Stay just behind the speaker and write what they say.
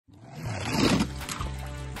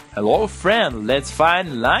Hello friend, let's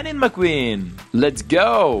find Lightning McQueen. Let's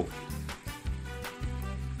go.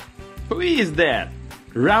 Who is that?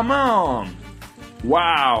 Ramon.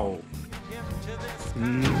 Wow.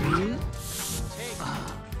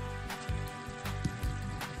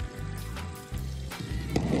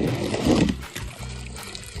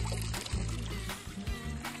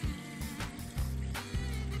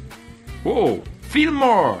 Whoa,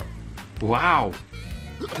 Fillmore. Wow.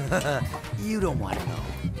 You don't want to know.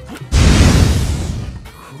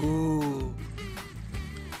 Ooh.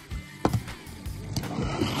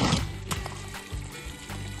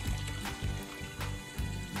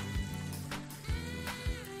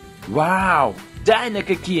 Wow,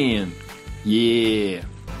 Dinoco King. Yeah.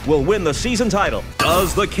 Will win the season title.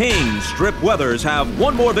 Does the King, Strip Weathers, have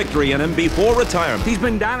one more victory in him before retirement? He's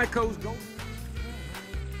been Dinoco's goal.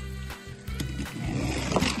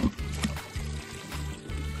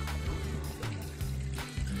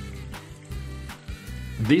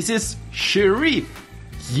 This is Sheriff.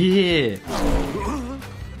 Yeah.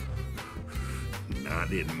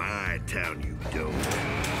 Not in my town, you don't.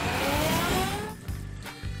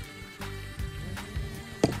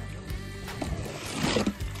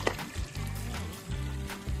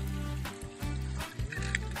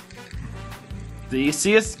 This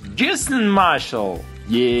is Justin Marshall.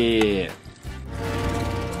 Yeah.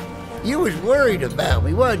 You was worried about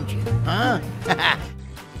me, wasn't you? Huh?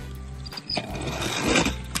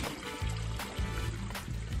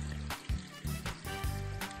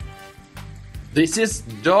 This is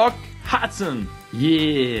Doc Hudson.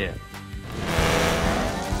 Yeah.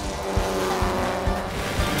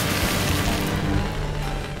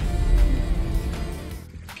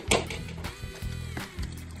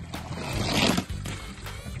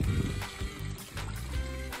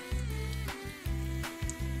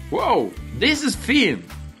 Whoa, this is Finn.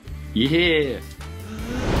 Yeah.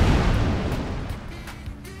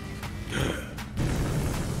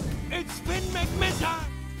 It's Finn Mcmissile.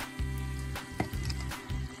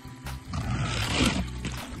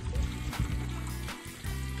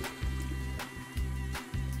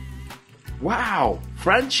 Wow,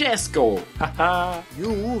 Francesco. Haha.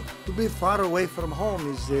 You, to be far away from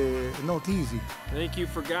home is not easy. Think you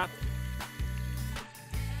forgot?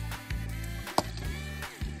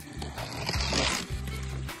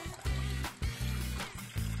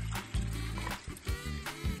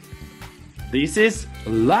 This is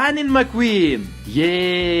Lightning McQueen.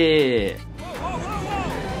 Yeah.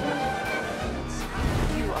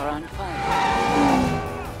 You are on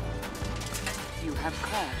fire. You have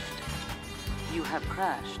crashed. You have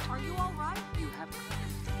crashed. Are you all right? You have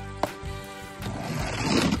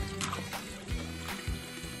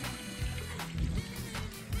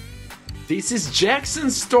This is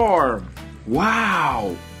Jackson Storm.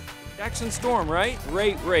 Wow. Jackson Storm, right?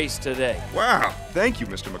 Great race today. Wow, thank you,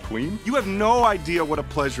 Mr. McQueen. You have no idea what a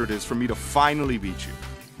pleasure it is for me to finally beat you.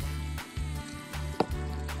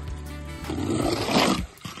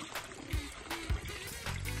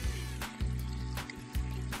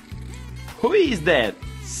 Who is that?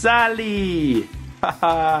 Sally.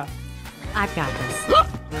 Haha. I've got this.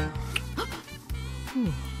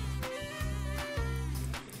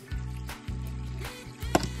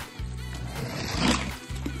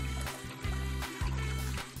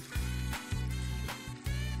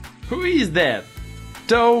 Who is that?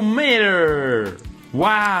 Tomato.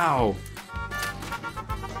 Wow.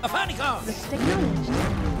 A funny car!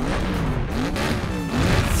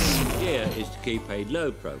 Here is to keep a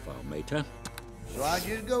low profile meter So I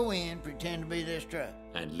just go in, pretend to be this truck.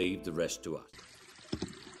 and leave the rest to us.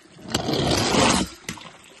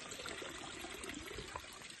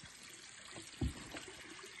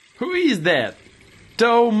 Who is that?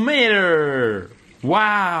 Tomato.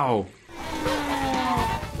 Wow.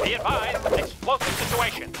 Be advised, explosive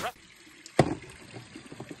situation.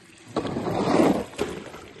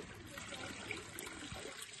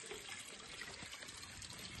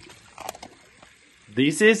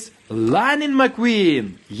 This is Lightning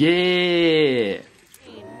McQueen. Yeah.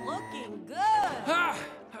 Looking good.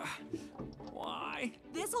 Why?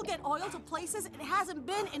 This'll get oil to places it hasn't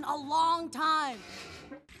been in a long time.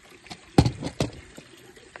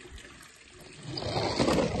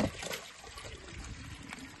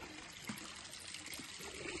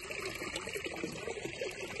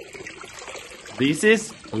 This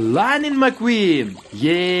is Lightning McQueen.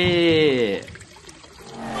 Yeah.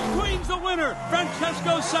 McQueen's the winner!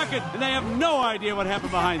 Francesco's second, and they have no idea what happened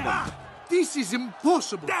behind them. This is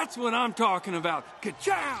impossible. That's what I'm talking about.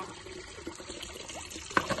 Ka-chow!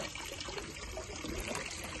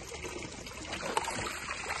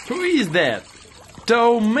 Who is that?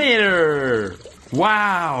 Tomato.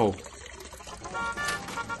 Wow!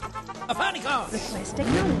 A funny car! Request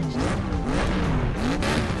acknowledged.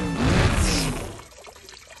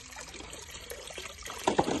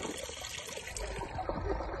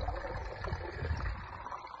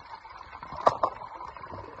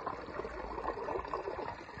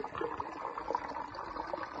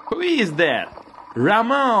 Who is that?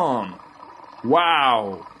 Ramon!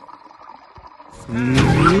 Wow!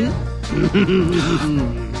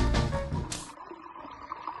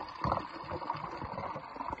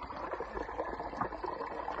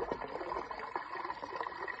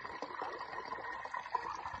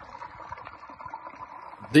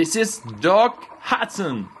 This is Doc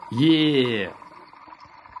Hudson. Yeah.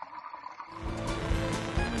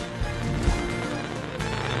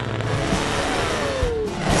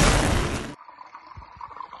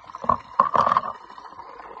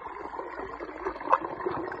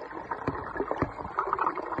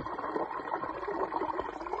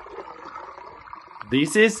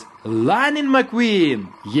 This is Lightning McQueen.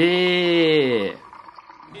 Yeah.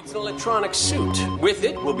 It's an electronic suit. With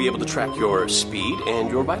it, we'll be able to track your speed and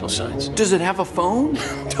your vital signs. Does it have a phone?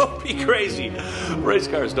 Don't be crazy. Race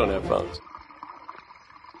cars don't have phones.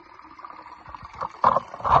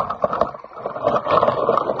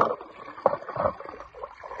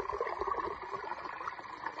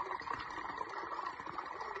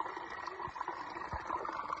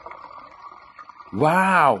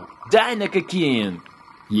 Wow! Dinoca King.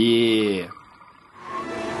 Yeah.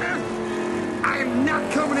 I'm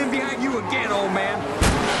not coming in behind you again, old man.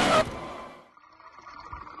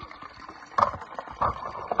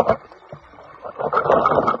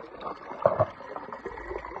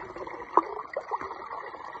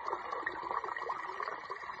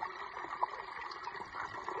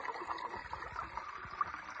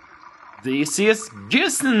 This is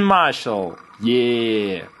Justin Marshall.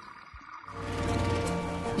 Yeah.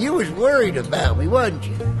 You was worried about me, wasn't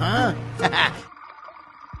you? Huh?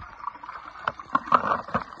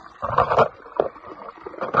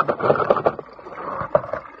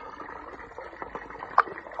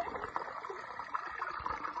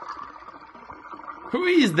 Who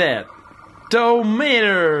is that?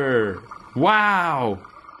 Tomato! Wow!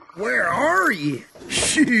 Where are you?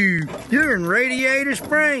 Shoot, you're in Radiator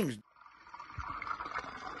Springs.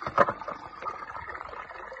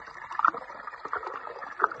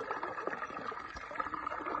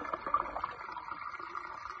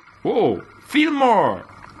 Whoa! Fillmore!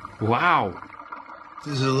 Wow!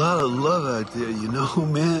 There's a lot of love out there, you know,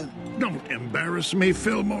 man. Don't embarrass me,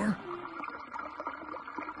 Fillmore.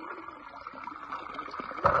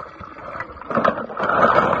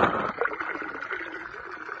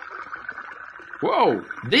 Whoa!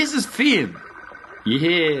 This is Finn!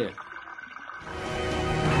 Yeah!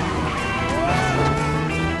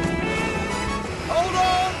 Hold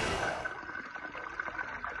on!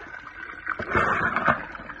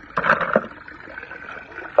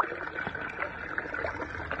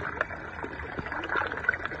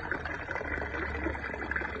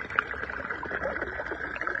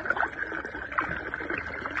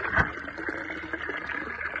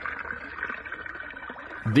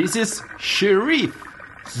 This is Sheriff!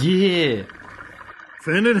 Yeah!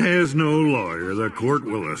 Fennett has no lawyer. The court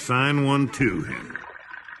will assign one to him.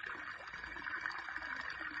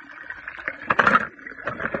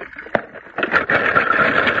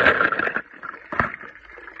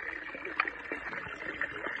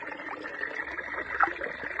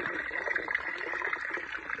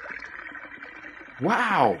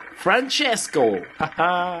 Wow! Francesco!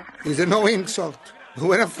 Haha! It's no insult.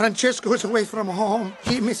 When Francesco is away from home,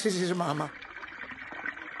 he misses his mama.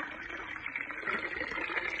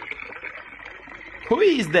 Who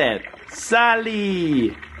is that?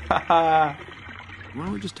 Sally! Haha! Why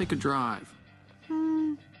don't we just take a drive?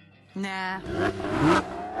 Nah.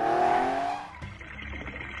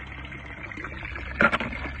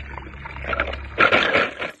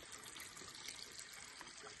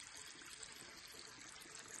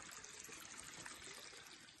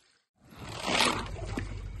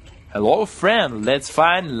 Hello, friend. Let's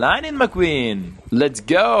find Lightning McQueen. Let's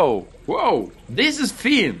go. Whoa, this is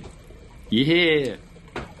Finn. Yeah.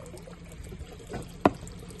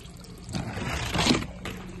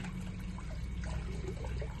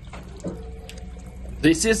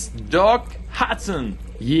 This is Doc Hudson.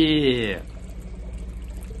 Yeah.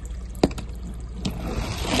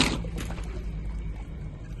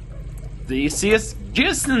 This is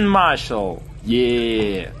Justin Marshall.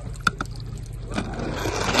 Yeah.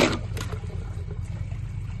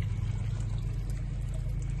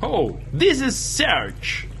 Oh, this is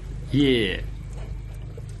Serge. Yeah.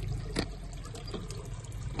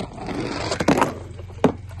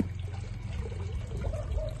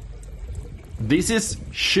 This is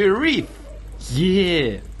Sheriff.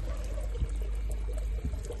 Yeah.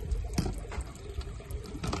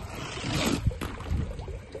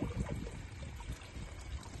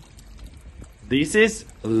 This is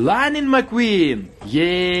Lightning McQueen.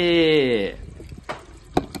 Yeah.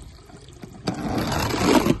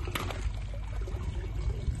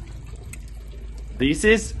 This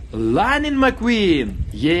is Lightning McQueen.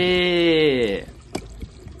 Yeah.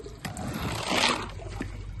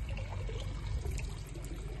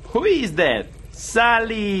 Who is that?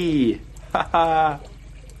 Sally. Haha.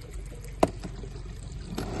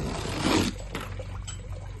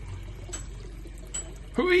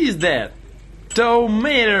 Who is that?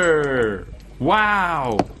 Tomato.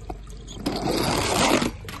 Wow.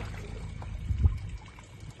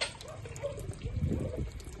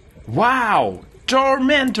 Wow.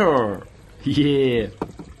 Tormentor. Yeah.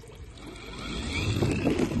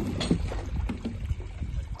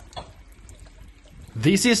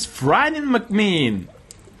 This is Frightening McMean.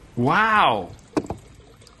 Wow.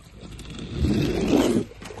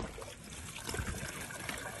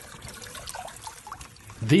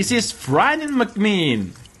 This is Frightening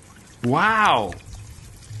McMean. Wow.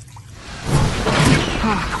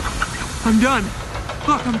 I'm done.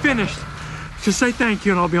 Look, I'm finished. Just say thank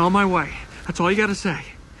you and I'll be on my way. That's all you gotta say.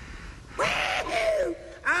 Woo-hoo!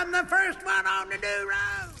 I'm the first one on the new road.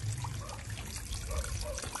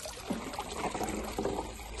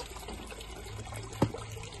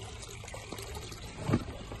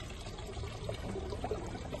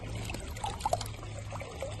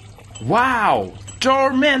 Wow.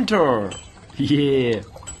 Tormentor. Yeah.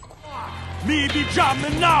 Me be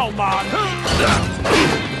jamming now, man.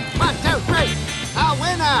 1, 2, 3. A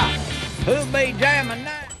winner. Who'll be jamming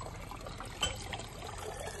now?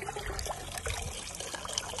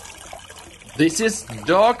 This is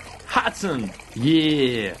Doc Hudson.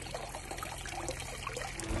 Yeah.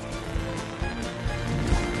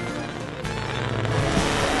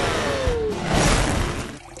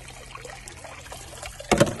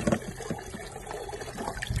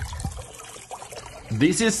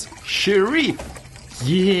 This is Sheriff.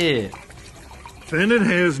 Yeah. Defendant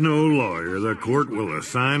has no lawyer. The court will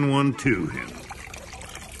assign one to him.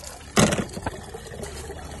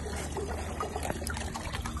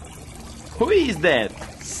 Who is that?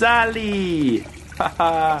 Sally.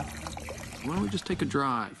 Haha. Why don't we just take a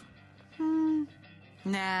drive?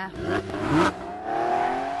 Nah.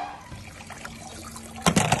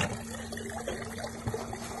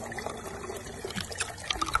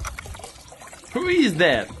 Who is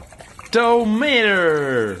that?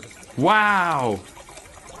 Tomato. Wow.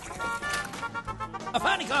 A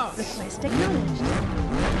funny car. Request acknowledged.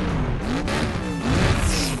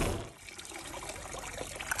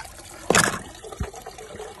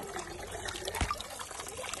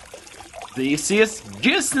 This is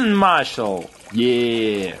Gibson Marshall.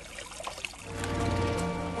 Yeah.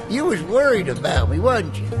 You was worried about me,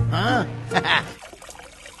 wasn't you? Huh?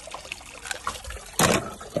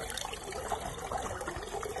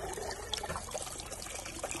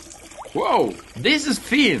 Whoa, this is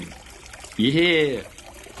Finn. Yeah.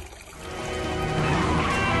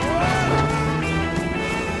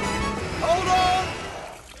 Hold on.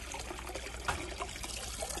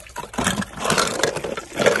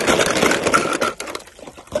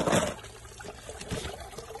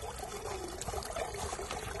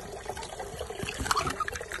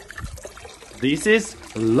 This is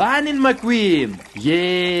Lightning McQueen.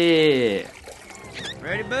 Yeah.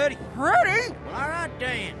 Ready, buddy? Ready? Well, all right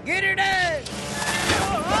then. Get her done.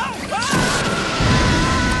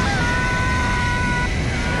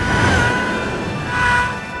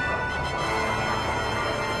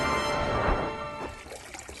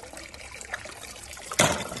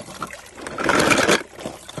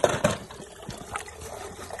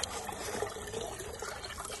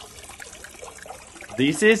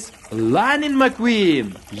 This is Lightning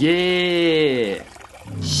McQueen. Yeah.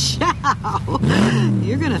 Ciao.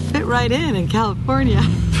 You're gonna fit right in California.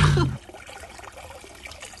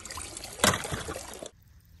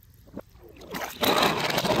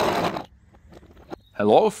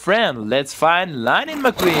 Hello, friend. Let's find Lightning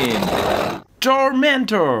McQueen.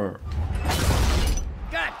 Tormentor.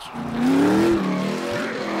 Gotcha.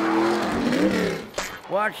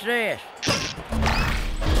 Watch this.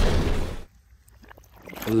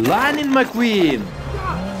 Lightning McQueen.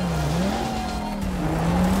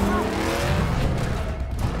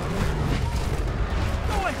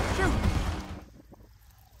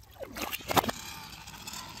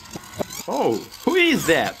 Oh, who is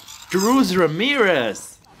that? Cruz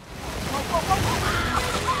Ramirez.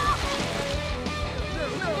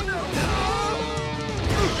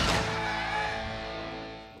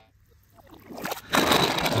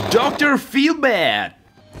 Dr. Feelbad!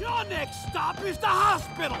 Your next stop is the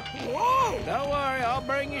hospital. Whoa! Don't worry, I'll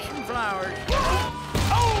bring you some flowers.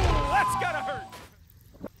 Oh, that's gotta hurt.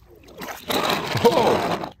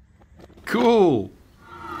 Oh! Cool!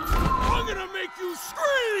 I'm gonna make you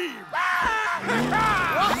scream!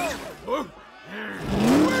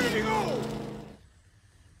 Where did he go?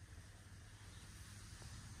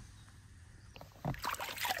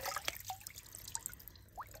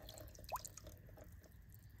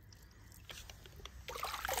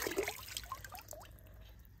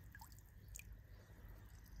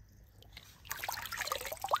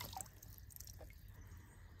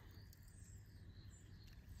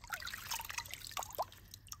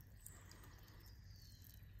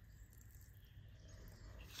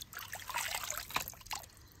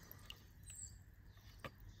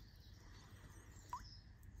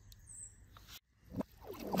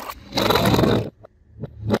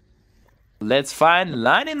 Let's find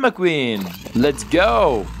Lightning McQueen. Let's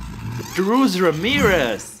go. Cruz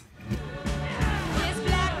Ramirez.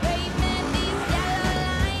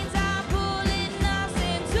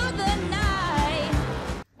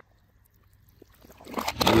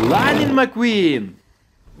 Lightning McQueen.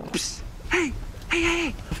 Psst. Hey.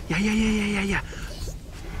 Yeah.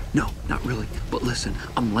 No, not really. But listen,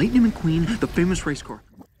 I'm Lightning McQueen, the famous race car.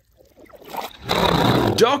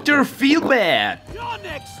 Dr. Feelbad! Your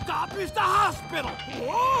next stop is the hospital.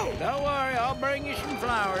 Whoa! Don't worry, I'll bring you some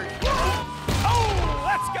flowers. Oh,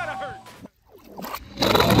 that's gotta hurt.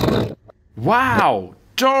 Wow!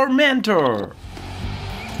 Tormentor!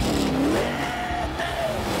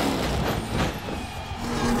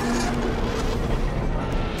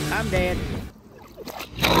 I'm dead.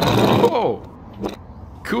 Oh!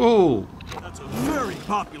 Cool! That's a very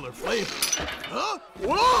popular flavor. Huh?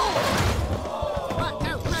 Whoa! 1,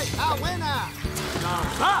 2, 3, a winner! Now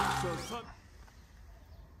stop!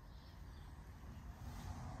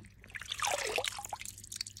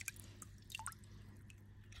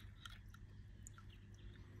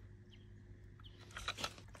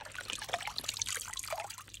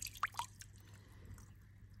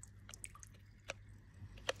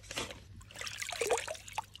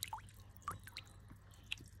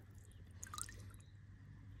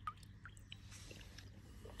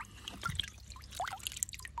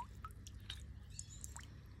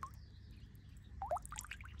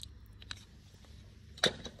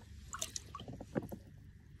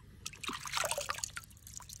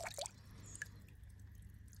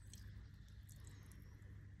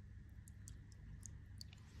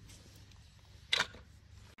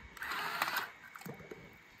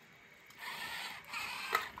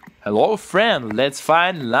 Hello, friend. Let's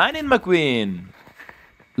find Lightning McQueen.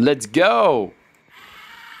 Let's go.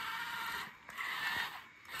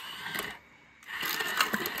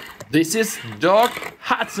 This is Doc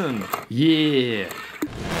Hudson. Yeah.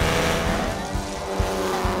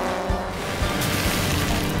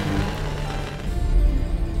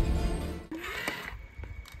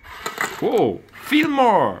 Whoa,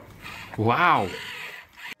 Fillmore. Wow.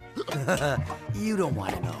 You don't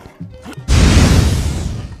want to know.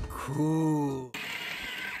 Cool.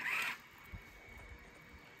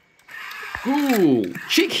 Cool.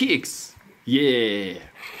 Chick Hicks. Yeah.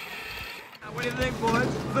 What do you think, boys?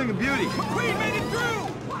 Thing of beauty. McQueen made it through!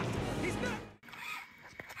 What? He's not...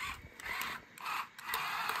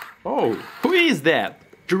 Oh, who is that?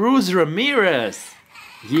 Cruz Ramirez.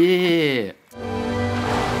 Yeah.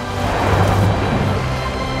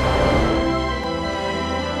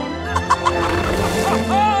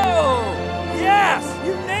 Oh! Yes!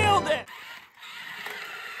 You nailed it!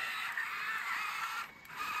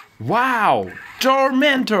 Wow!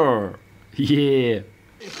 Tormentor! Yeah.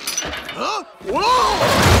 Huh? Whoa!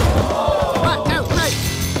 1, 2, 3,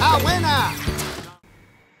 a winner!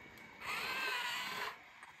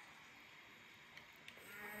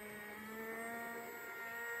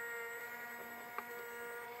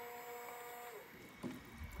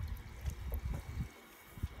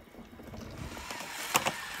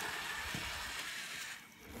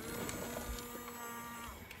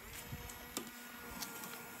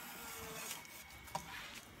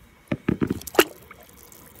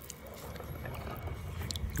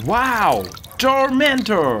 Wow!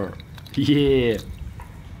 Tormentor! Yeah.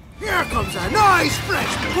 Here comes a nice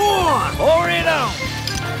fresh pour! Pour it on!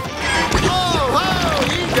 Oh,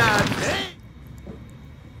 he got me!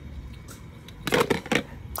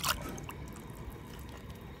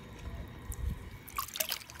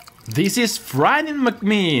 This is Frightening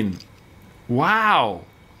McQueen. Wow.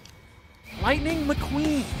 Lightning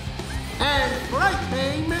McQueen. And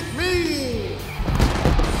Frightening Mcmissile!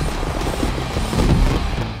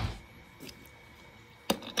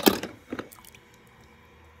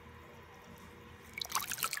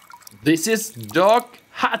 This is Doc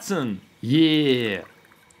Hudson. Yeah.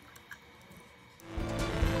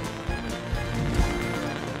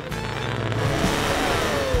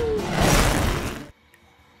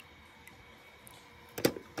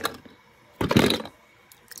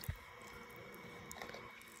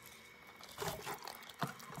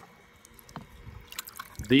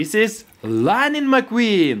 This is Lightning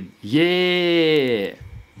McQueen. Yeah.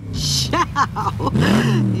 Ciao.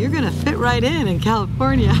 You're gonna fit right in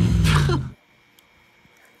California.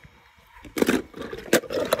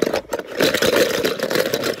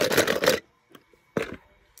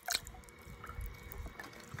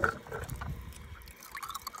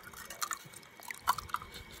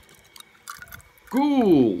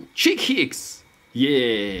 Cool. Chick Hicks.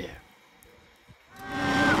 Yeah.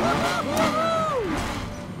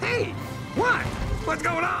 Hey, what? What's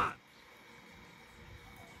going on?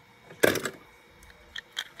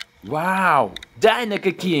 Wow.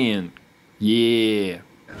 Dinoca King. Yeah.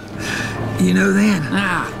 You know then?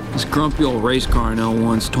 This grumpy old race car I know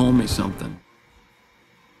once told me something.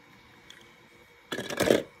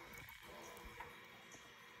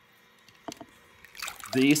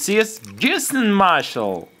 This is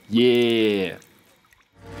Mcmissile. Yeah.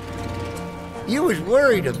 You was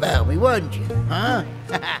worried about me, wasn't you? Huh?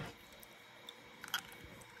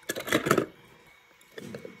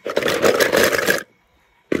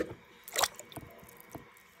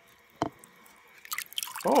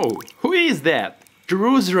 Oh, who is that?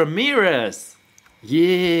 Cruz Ramirez.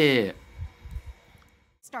 Yeah.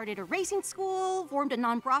 Started a racing school, formed a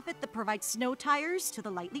nonprofit that provides snow tires to the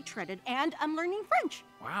lightly treaded, and I'm learning French.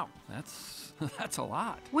 Wow, that's a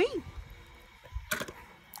lot. Oui.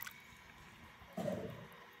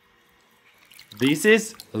 This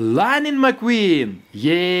is Lightning McQueen.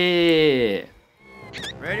 Yeah.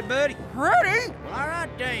 Ready, buddy? Ready? Well, all right,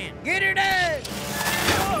 then. Get it up!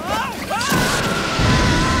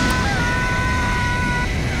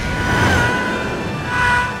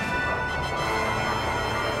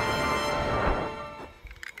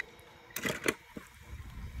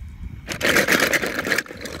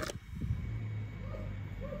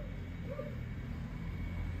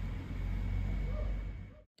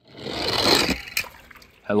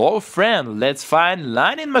 Hello, friend. Let's find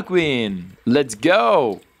Lightning McQueen. Let's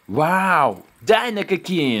go. Wow. Dinoca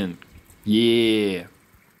King. Yeah.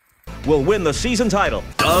 Will win the season title.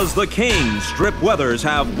 Does the King Strip Weathers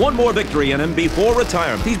have one more victory in him before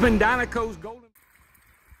retirement? He's been Dinoco's golden.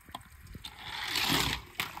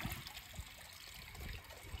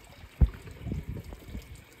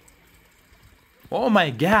 Oh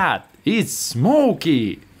my god. It's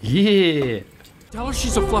Smokey. Yeah. Tell her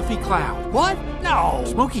she's a fluffy cloud. What? No.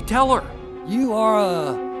 Smokey, tell her. You are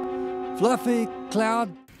a fluffy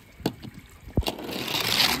cloud.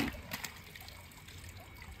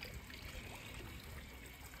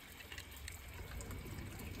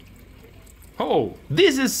 Oh,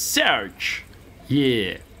 this is Serge.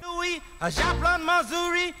 Yeah. Joplin,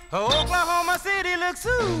 Missouri, Oklahoma City looks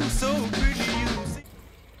so pretty.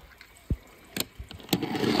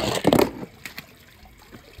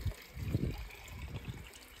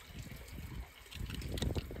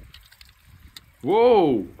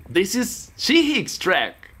 Whoa, this is Chihik's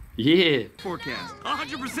track. Yeah. Forecast.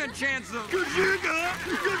 100% chance of. Kachuga!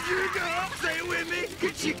 Kachuga! Say it with me.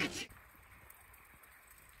 Kachuga!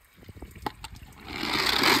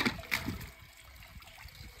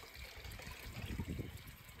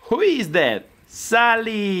 Who is that?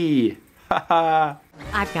 Sally. Haha.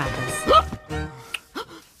 I've got this.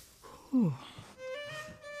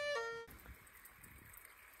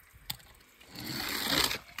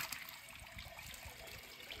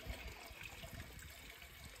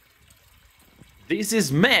 This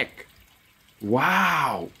is Mack.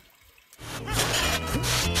 Wow.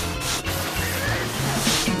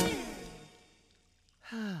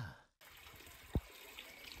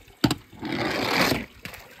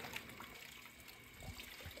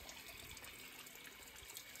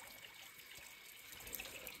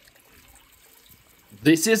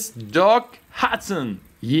 This is Doc Hudson.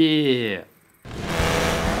 Yeah.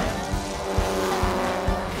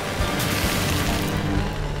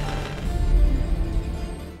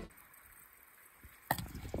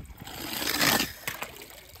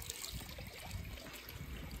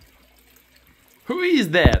 Who is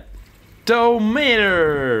that?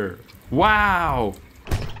 Tomato! Wow!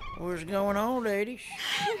 What's going on, ladies?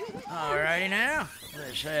 Alrighty now,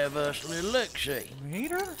 let's have us a little look-see.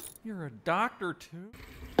 Mater? You're a doctor, too?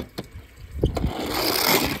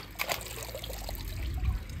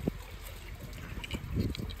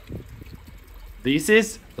 This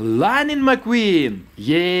is Lightning McQueen!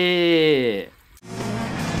 Yeah!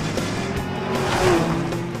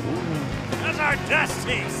 are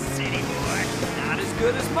dusty, city boy. Not as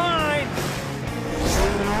good as mine.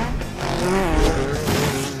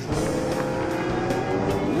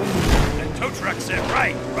 The tow truck said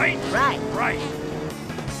right.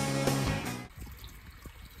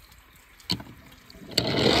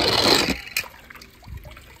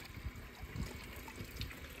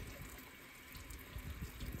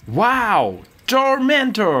 Wow!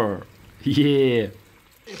 Tormentor! Yeah!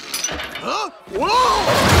 Huh? Whoa!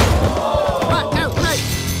 1, 2, 3,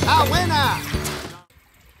 a winner!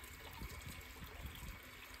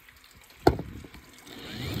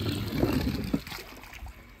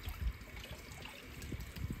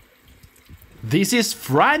 This is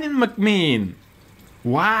frightening McQueen!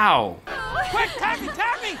 Wow! Quick, tag me!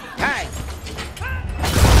 Hey!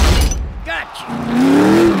 Gotcha!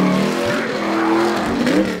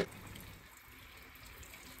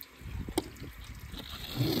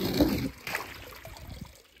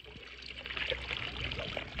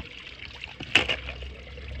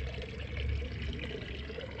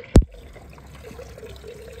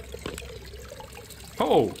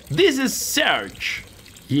 Oh, this is Serge!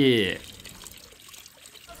 Yeah!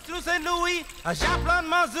 To St. Louis, a Joplin,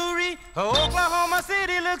 Missouri, Oklahoma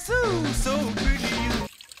City looks so pretty.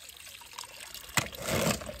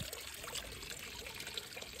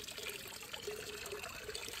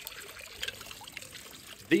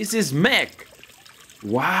 This is Mack!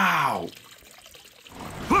 Wow!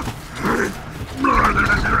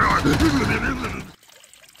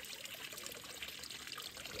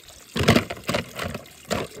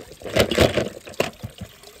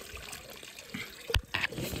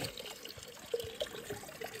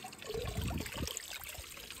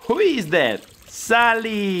 Who is that?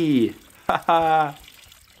 Sally! Haha!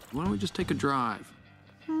 Why don't we just take a drive?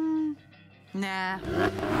 Nah.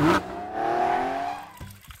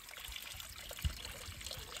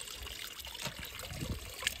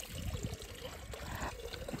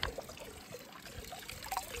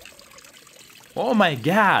 Oh my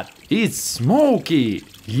god! It's smoky!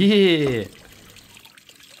 Yeah!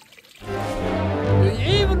 Do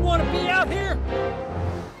you even want to be out here?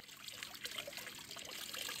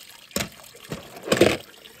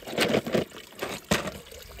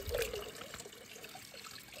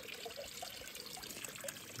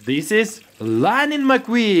 This is Lightning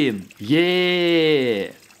McQueen!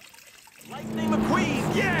 Yeah! Lightning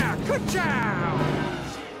McQueen, yeah! Good job!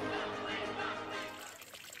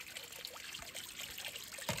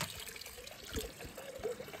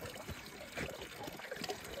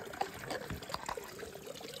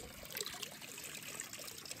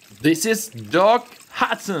 This is Doc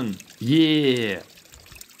Hudson! Yeah!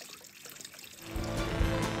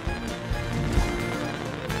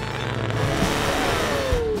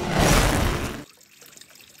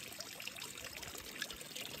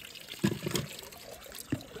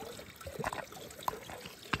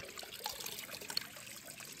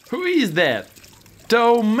 Who is that?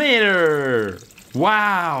 Tomato!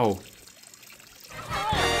 Wow!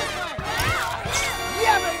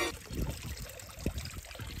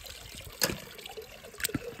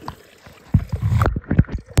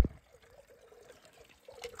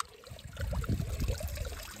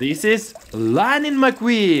 This is Lightning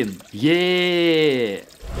McQueen! Yeah!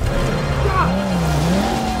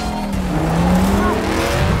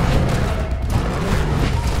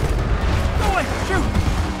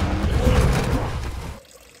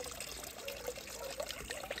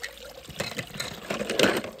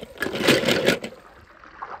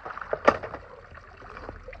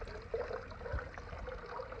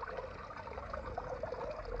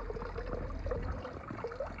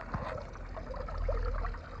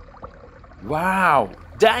 Wow!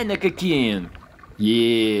 Dynaka King!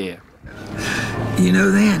 Yeah! You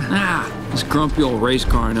know then? This grumpy old race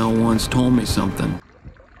car in L1's told me something.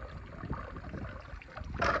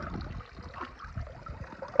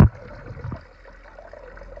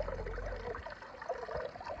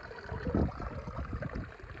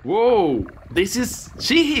 Whoa! This is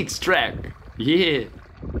Chihik's track! Yeah!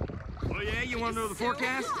 Oh yeah, you want to know the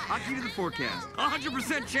forecast? I'll give you the forecast.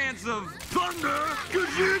 100% chance of thunder.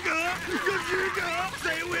 Kajiga, kajiga.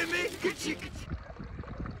 Say it with me. Kajiga.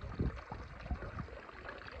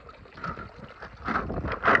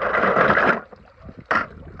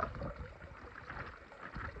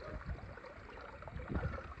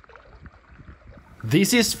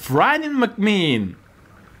 This is frightening McQueen!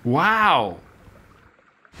 Wow!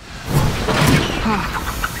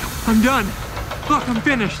 I'm done. Look, I'm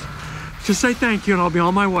finished. Just say thank you and I'll be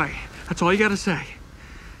on my way. That's all you gotta say.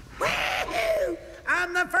 Woo-hoo!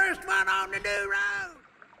 I'm the first one on the new road!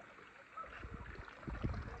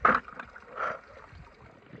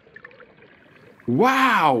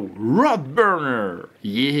 Wow, rod burner.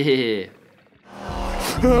 Yeah.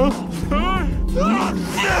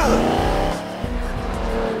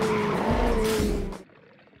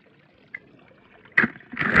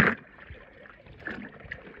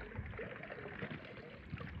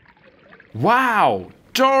 Wow,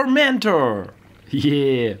 tormentor.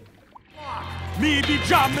 Yeah. Me be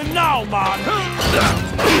jumping now, man.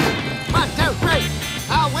 1, 2, 3,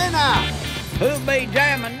 a winner. Who be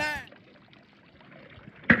jamming now?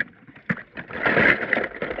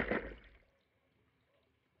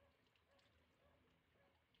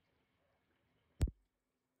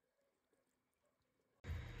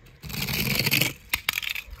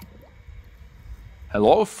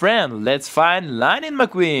 Hello, friend. Let's find Lightning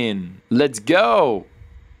McQueen. Let's go.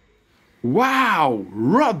 Wow,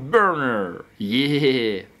 rod burner.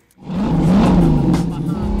 Yeah.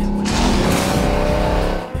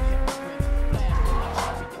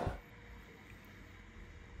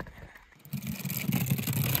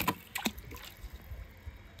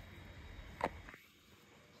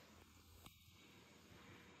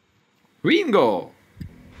 Ringo.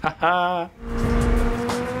 Haha.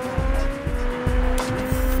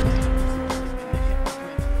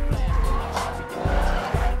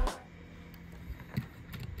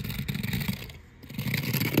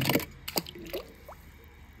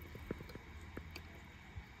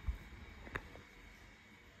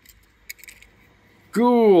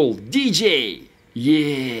 Cool, DJ!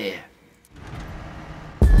 Yeah!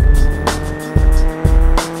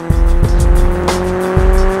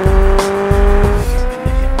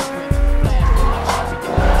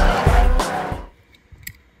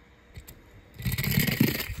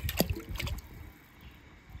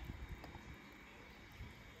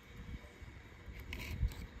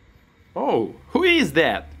 Oh, who is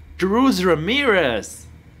that? Cruz Ramirez!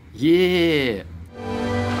 Yeah!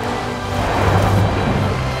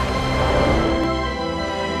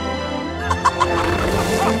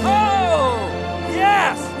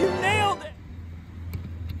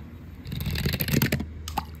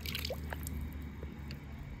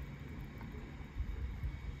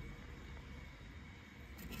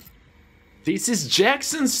 This is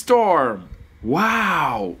Jackson Storm!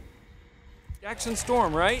 Wow! Jackson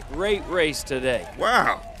Storm, right? Great race today.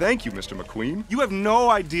 Wow, thank you, Mr. McQueen. You have no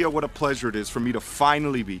idea what a pleasure it is for me to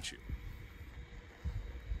finally beat you.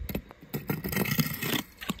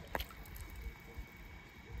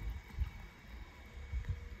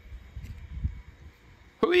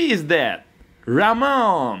 Who is that?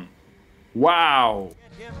 Ramon! Wow!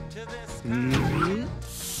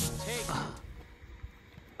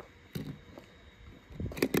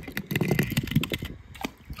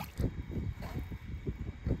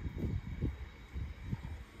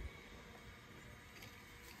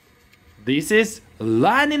 This is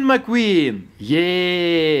Lightning McQueen!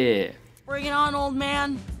 Yeah! Bring it on, old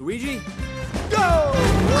man. Luigi? Go!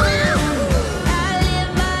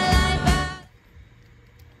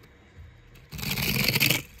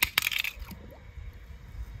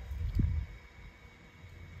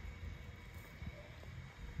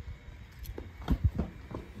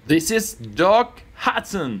 This is Doc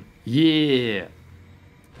Hudson! Yeah!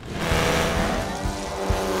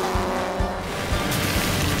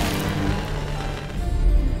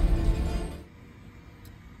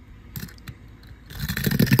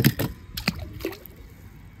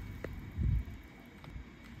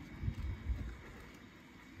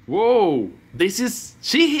 Whoa! This is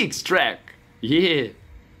Chihik's track! Yeah!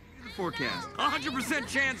 Forecast. 100%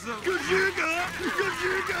 chance of Kajuga!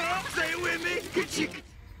 Kajuga! Say it with me! Kajuga!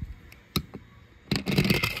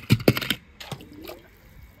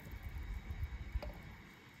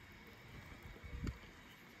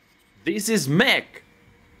 This is Mack!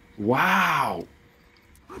 Wow!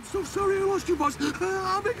 I'm so sorry I lost you, boss.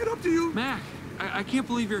 I'll make it up to you. Mack, I can't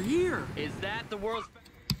believe you're here. Is that the world's...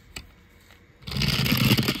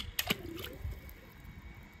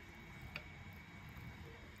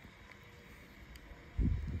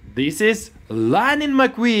 This is Lightning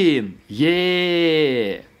McQueen!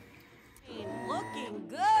 Yeah! Looking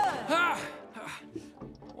good.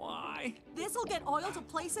 Why? This'll get oil to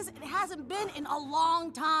places it hasn't been in a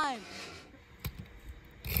long time.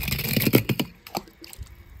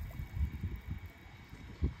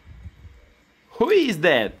 Who is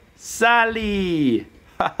that? Sally!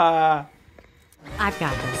 Haha! I've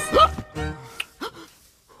got this.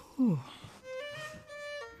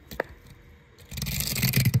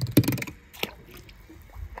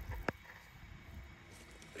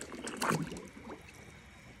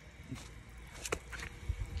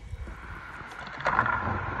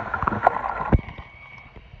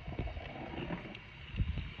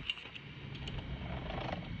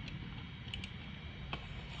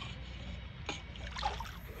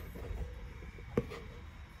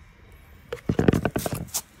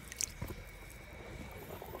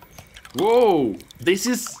 Whoa, this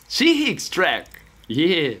is Chihik's track.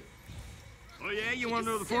 Yeah. Oh yeah, you want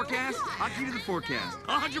to know the forecast? I'll give you the forecast.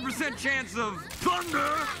 100% chance of thunder.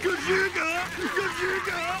 Kajiga,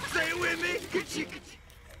 kajiga. Say it with me. Kajiga.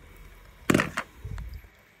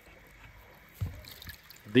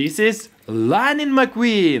 This is Lightning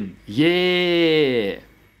McQueen. Yeah.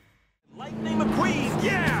 Lightning McQueen.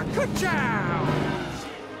 Yeah. Good job.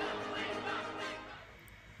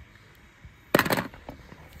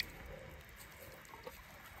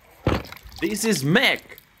 This is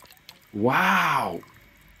Mack. Wow.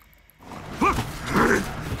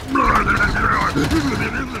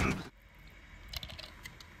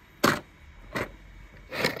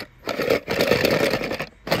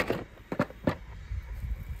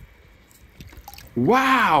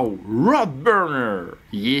 Wow, rod burner.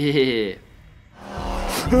 Yeah.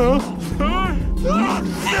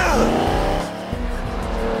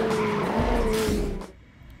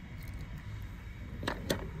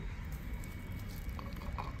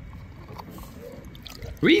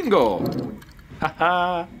 Bingo!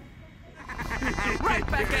 Haha! Right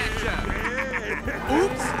back at ya!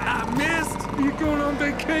 Oops, I missed! You going on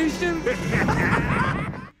vacation?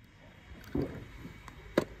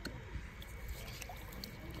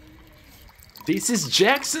 This is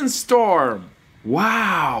Jackson Storm!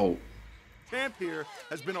 Wow! Camp here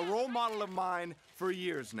has been a role model of mine for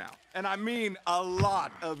years now. And I mean a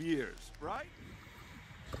lot of years, right?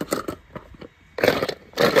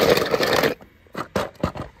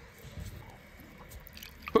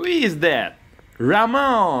 Who is that?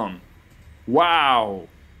 Ramon! Wow!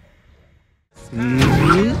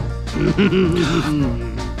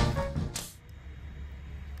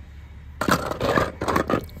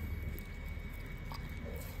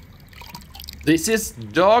 This is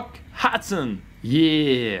Doc Hudson.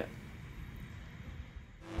 Yeah!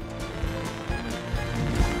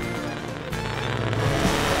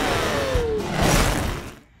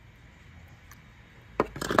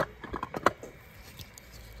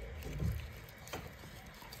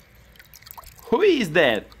 Who is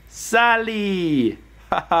that? Sally!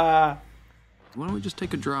 Haha! Why don't we just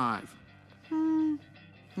take a drive?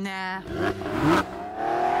 Nah.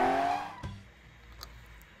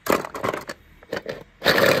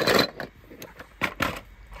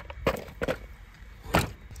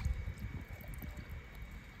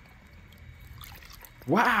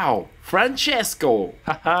 Wow! Francesco!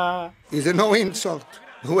 Haha! Is no insult.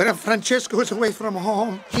 When Francesco is away from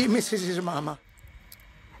home, he misses his mama.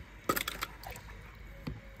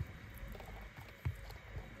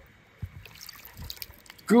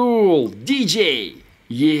 Cool! DJ!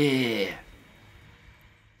 Yeah!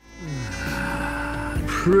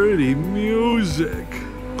 Pretty music.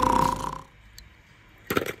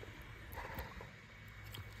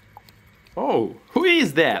 Oh, who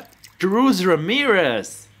is that? Cruz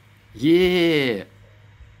Ramirez! Yeah!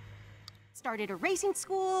 Started a racing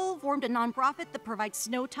school, formed a nonprofit that provides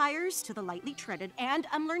snow tires to the lightly treaded, and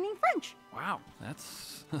I'm learning French. Wow,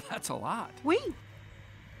 that's a lot. Oui.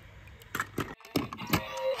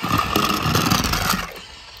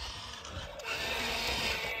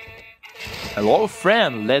 Hello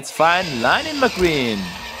friend, let's find Lightning McQueen!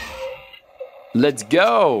 Let's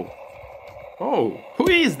go! Oh, who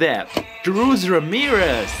is that? Cruz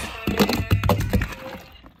Ramirez!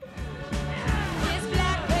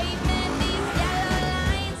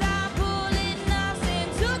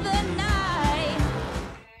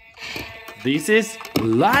 This is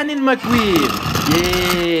Lightning McQueen!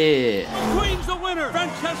 Yeah! McQueen's the winner!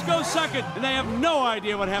 Francesco second, and they have no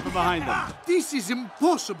idea what happened behind them. This is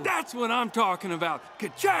impossible. That's what I'm talking about.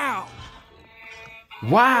 Ka-chow!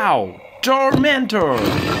 Wow! Tormentor!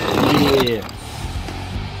 Yeah!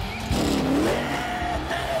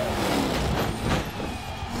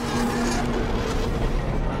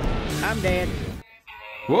 I'm dead.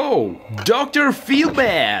 Whoa! Dr.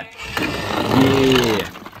 Feelbad! Yeah!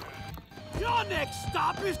 Your next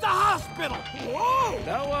stop is the hospital! Whoa!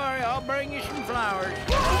 Don't worry, I'll bring you some flowers.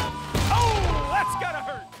 Oh, that's gotta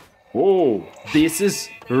hurt! Oh, this is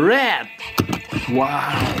Red!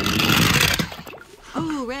 Wow!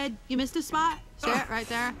 Oh, Red, you missed a spot. See it right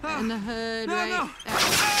there in the hood, right there.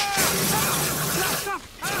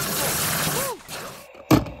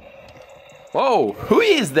 Oh, who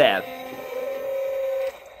is that?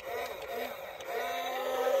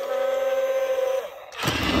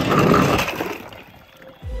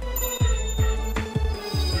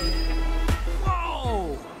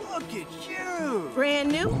 Whoa! Look at you!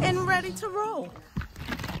 Brand new and ready to roll.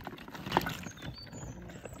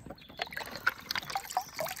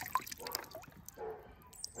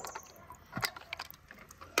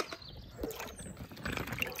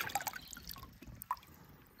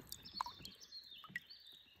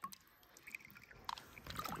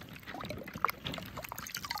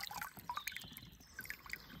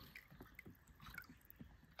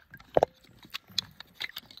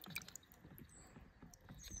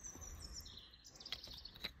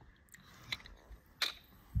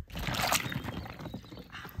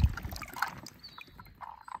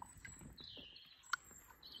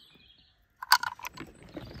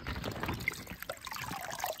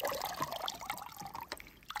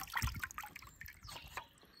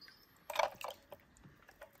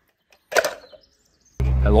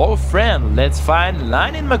 Hello friend, let's find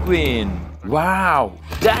Lightning McQueen. Wow,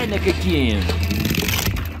 Dinoca King.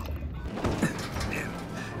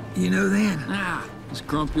 You know then? This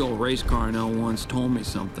grumpy old race car I know once told me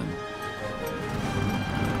something.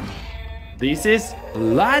 This is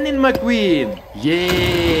Lightning McQueen.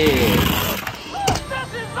 Yeah!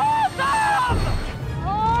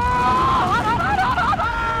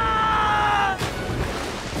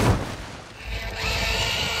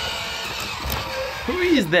 Who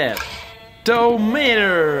is that?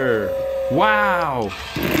 Tomater! Wow!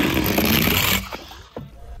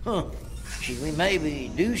 Huh. Should we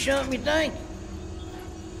maybe do something, you think?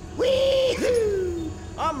 Wee-hoo!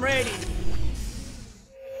 I'm ready.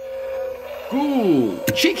 Cool!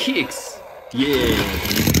 Chick Hicks! Yeah!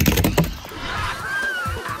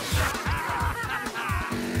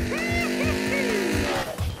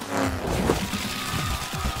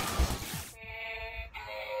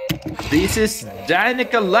 This is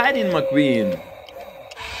Dinoca Lightning McQueen.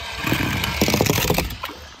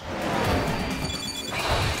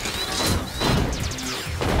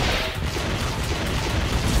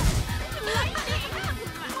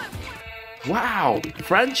 Wow,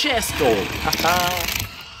 Francesco!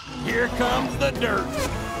 Here comes the dirt.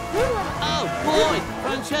 Oh boy,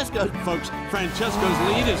 Francesco. Folks, Francesco's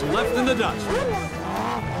lead is left in the dust.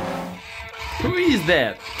 Who is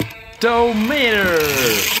that?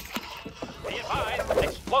 Tomater! Be advised,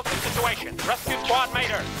 explosive situation. Rescue squad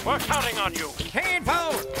Mater, we're counting on you. 10-4.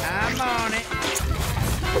 I'm on it.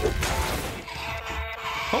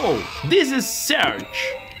 Oh, this is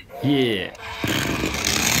Serge. Yeah.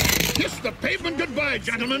 Kiss the pavement goodbye,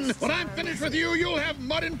 gentlemen. When I'm finished with you, you'll have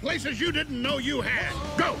mud in places you didn't know you had.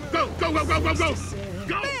 Go, go, go, go, go, go, go!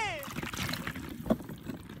 Go!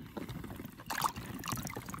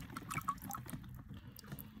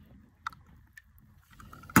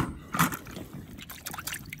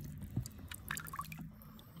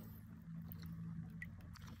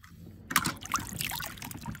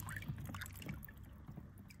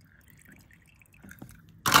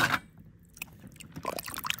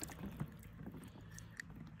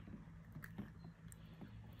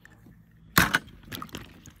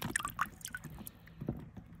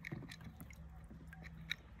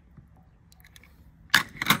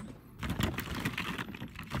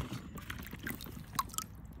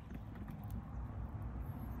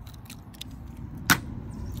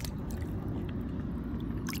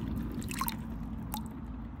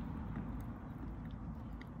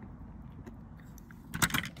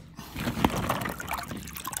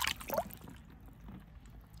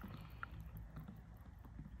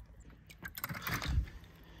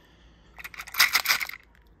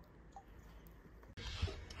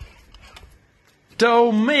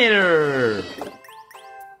 Tomater!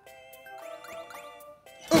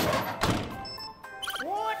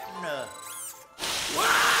 What the?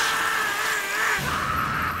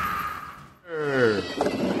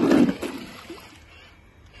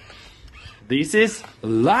 This is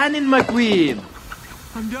Lightning McQueen.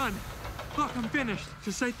 I'm done. Look, I'm finished.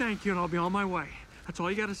 Just say thank you and I'll be on my way. That's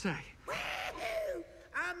all you gotta say.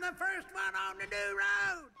 I'm the first one on the new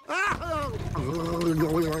road.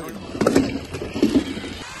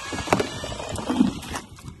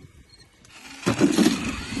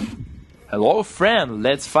 Hello friend,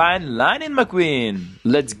 let's find Lightning McQueen.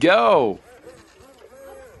 Let's go!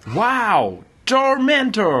 Wow,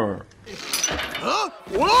 Tormentor! Huh?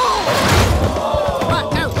 Whoa!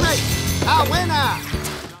 1, 2, 3, a winner!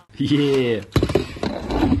 Yeah!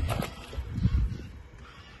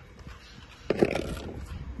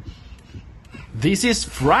 This is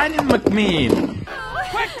Frightening McMean!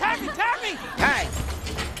 Quick, tag me! Hey!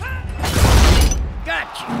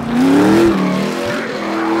 Gotcha!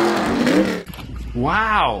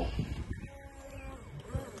 Wow!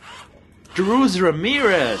 Cruz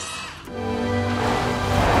Ramirez!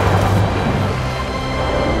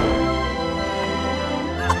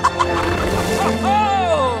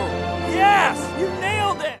 Oh! Yes! You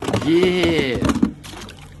nailed it! Yeah!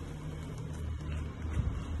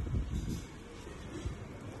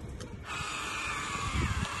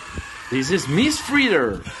 This is Miss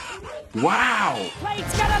Frieder! Wow!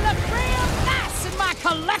 Plate's gonna look real nice in my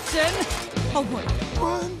collection! Oh, wait.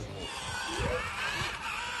 Run!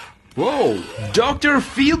 Whoa! Dr.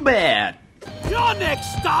 Feelbad! Your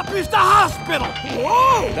next stop is the hospital!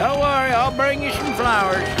 Whoa! Don't worry, I'll bring you some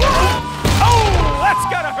flowers. Oh! That's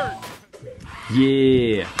gotta hurt!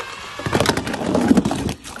 Yeah!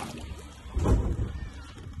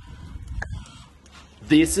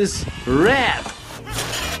 This is Red!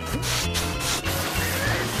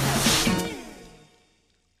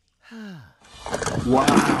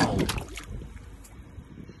 Wow!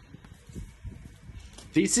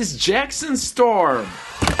 This is Jackson Storm.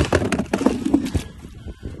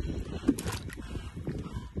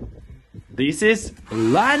 This is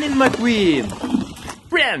Lightning McQueen.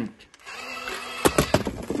 Frank.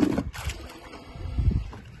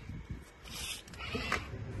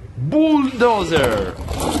 Bulldozer.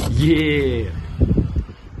 Yeah.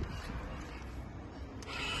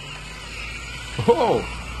 Oh,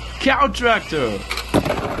 cow tractor.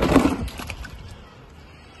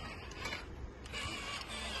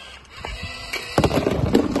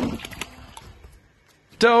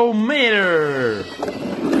 Tomato.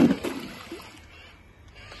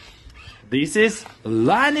 This is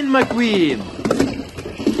Lightning McQueen.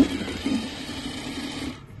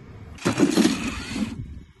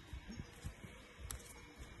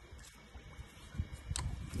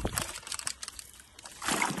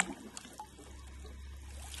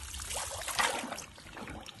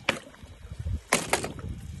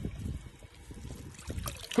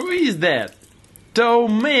 Who is that?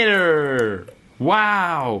 Tomato.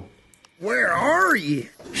 Wow. Where are you?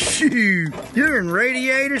 Shoot, you're in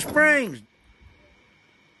Radiator Springs.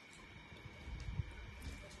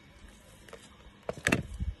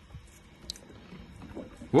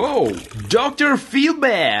 Whoa, Dr.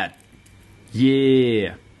 Feelbad.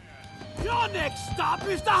 Yeah. Your next stop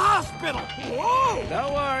is the hospital. Whoa!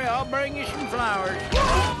 Don't worry, I'll bring you some flowers.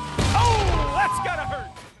 Oh, that's gotta hurt.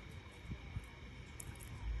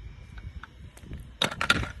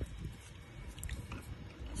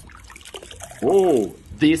 Oh,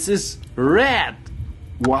 this is red.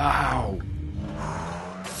 Wow.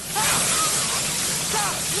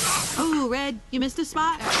 Oh, Red, you missed a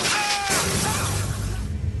spot.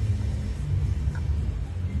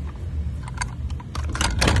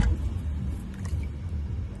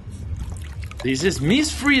 This is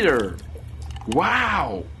Miss Frieder.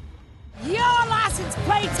 Wow. Your license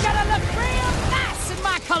plate's gonna look real nice in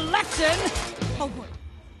my collection. Oh, what?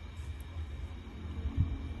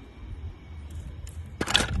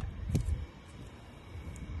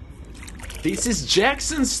 This is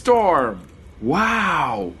Jackson Storm.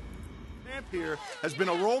 Wow. Champ here has been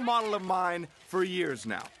a role model of mine for years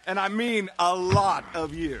now. And I mean a lot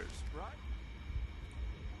of years.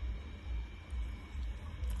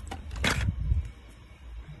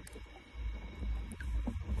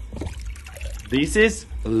 This is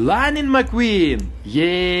Lightning McQueen.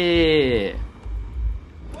 Yeah. You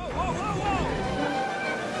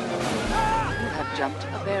have jumped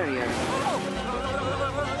a barrier.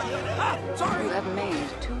 You have made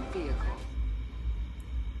 2 vehicles.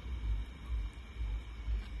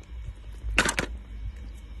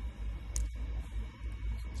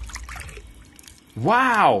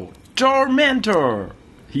 Wow. Tormentor.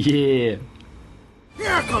 Yeah.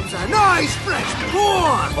 Here comes a nice fresh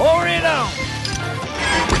corn. Pour it on.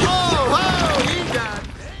 Oh, you got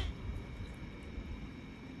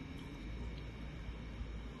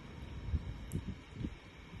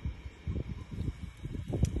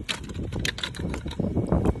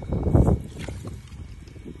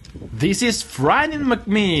This is Frightening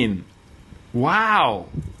McMean. Wow.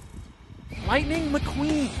 Lightning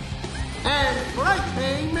McQueen. and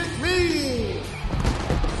Frightening McQueen.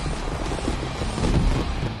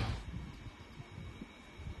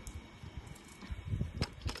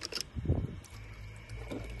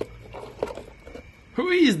 Who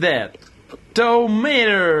is that?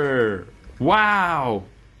 Tomato. Wow.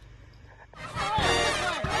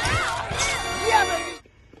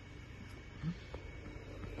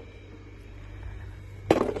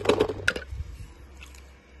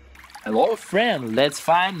 Hello friend, let's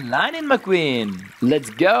find Lightning McQueen. Let's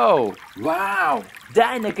go. Wow,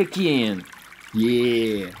 Dynaka King.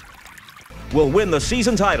 Yeah. Will win the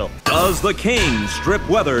season title. Does the King, Strip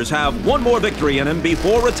Weathers, have one more victory in him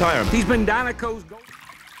before retirement? He's been Dynaco's goal.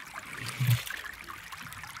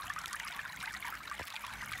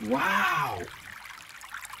 Wow.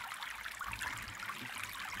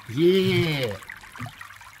 Yeah.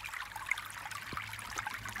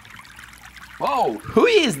 Whoa, who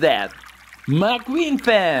is that? McQueen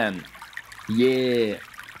fan. Yeah.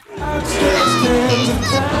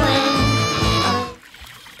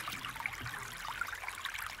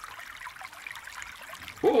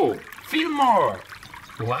 Oh, Fillmore.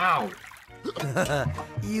 Wow.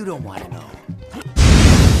 You don't want to know.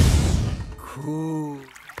 Cool.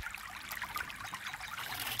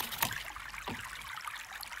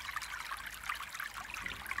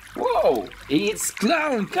 Whoa, it's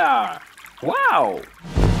Clown Car. Wow.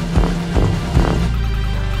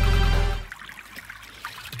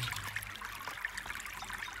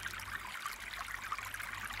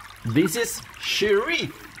 This is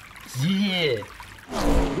Sheriff. Yeah.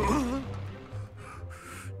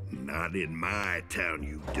 Not in my town,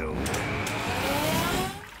 you don't.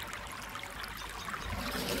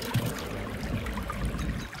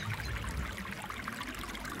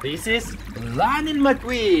 This is Lightning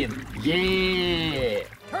McQueen. Yeah.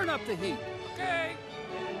 Turn up the heat. Okay.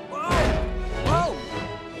 Whoa! Whoa!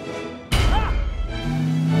 Ah!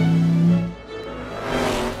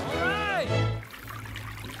 All right.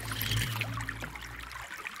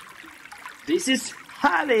 This is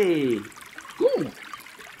Holly. Cool.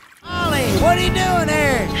 Ollie, what are you doing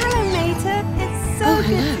here? Hello, Mater. It's so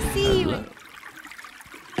good to see you.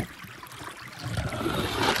 Hello.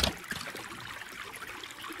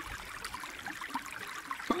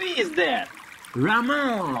 Who is that?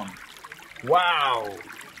 Ramon. Wow.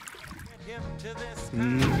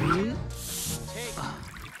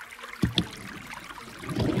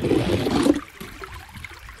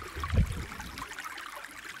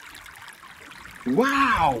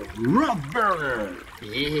 Wow, Roadburner.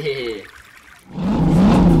 Yeah.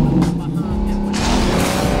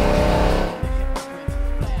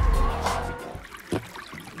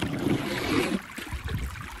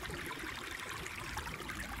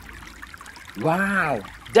 Wow,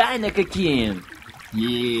 Dinoca King.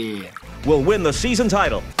 Yeah. Will win the season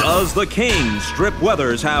title. Does the King, Strip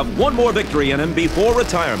Weathers, have one more victory in him before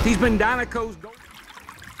retirement? He's been Dinoco's goal.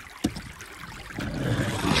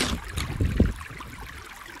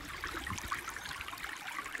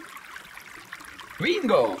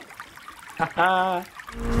 Bingo. Haha.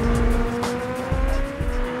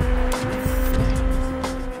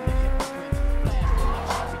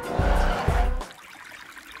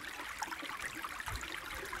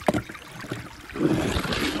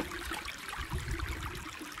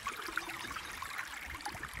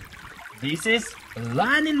 This is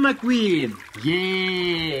Lightning McQueen.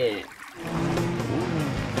 Yeah.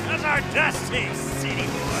 How's our dusting, city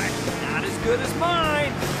boy? Not as good as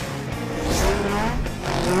mine.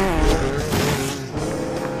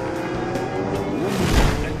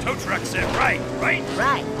 The tow truck said right.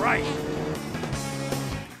 Right.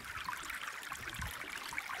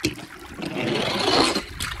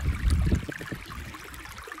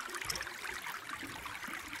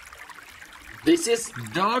 This is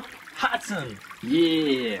Doc Hudson.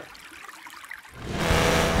 Yeah.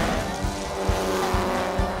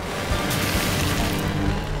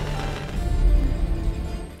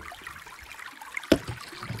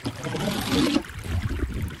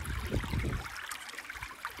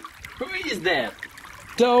 Who is that?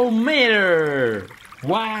 Tomater.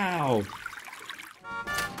 Wow.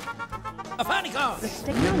 A funny car.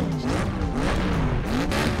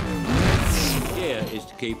 Here is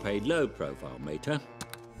to keep a low profile, Mater.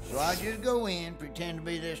 So I just go in, pretend to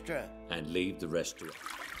be this truck. And leave the rest to it.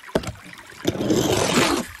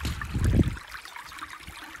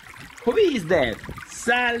 Who is that?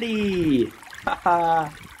 Sally. Haha.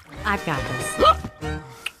 I've got this.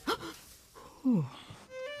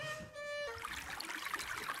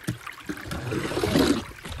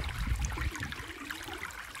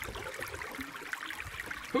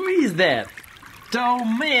 Who is that?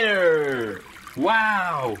 Tomater.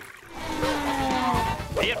 Wow.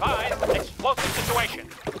 Be advised, explosive situation.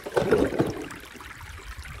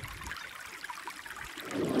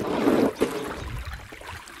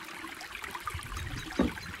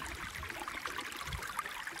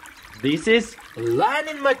 This is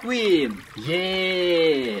Lightning McQueen.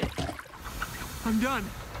 Yeah. I'm done.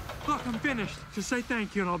 Look, I'm finished. Just say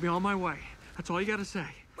thank you and I'll be on my way. That's all you gotta say.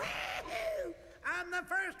 I'm the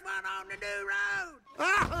first one on the new road.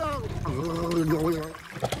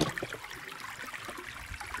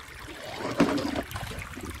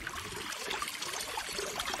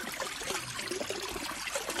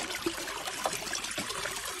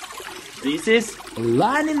 This is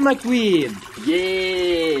Lightning McQueen.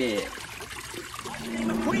 Yeah.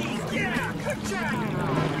 McQueen, yeah, good job.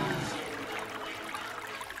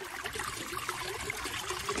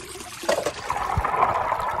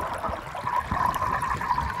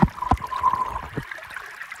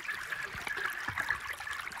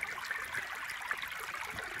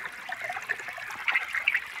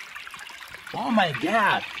 Oh my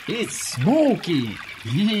God, it's smoky.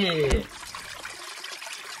 Yeah.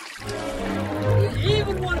 You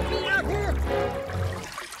even want to be out here?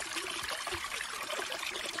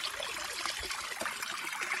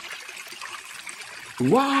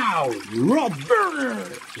 Wow, Roadburner.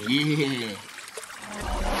 Yeah.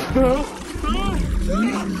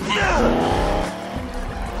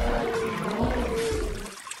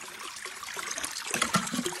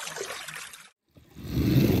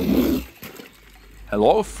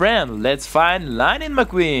 Hello, friend. Let's find Lightning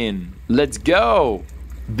McQueen. Let's go.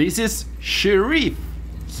 This is Sheriff.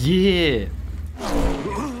 Yeah.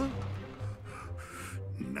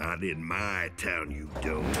 Not in my town, you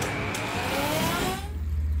don't.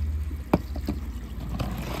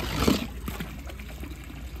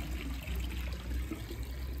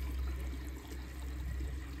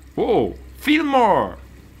 Whoa, Fillmore!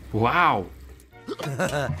 Wow.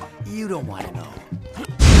 You don't want to know.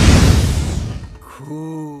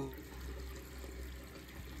 Cool.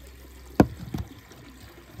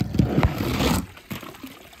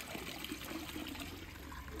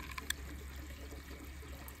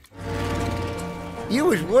 You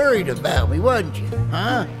was worried about me, wasn't you?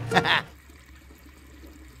 Huh?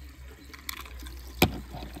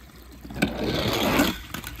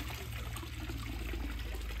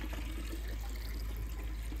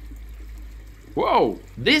 Whoa,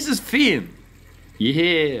 this is Finn.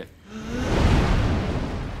 Yeah.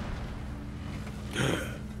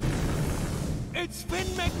 It's Finn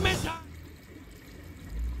Mcmissile.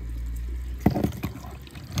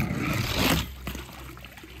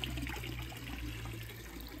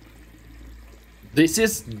 This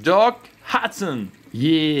is Doc Hudson.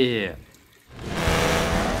 Yeah.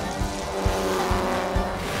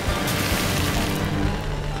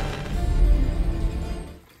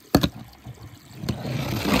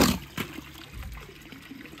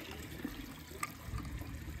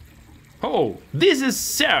 Oh, this is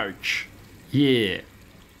Serge. Yeah.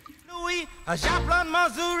 Louis, Joplin,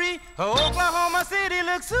 Missouri, Oklahoma City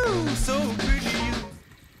looks so pretty.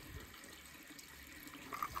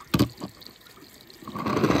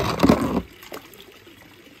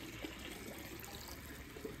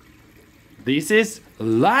 This is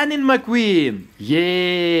Lightning McQueen.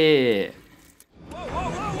 Yeah.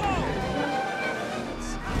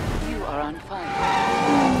 You are on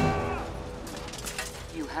fire.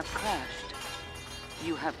 You have crashed.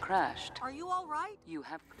 You have crashed. Are you all right? You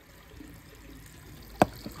have...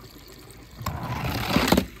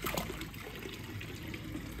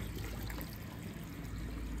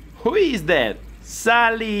 Who is that?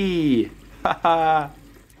 Sally. Haha.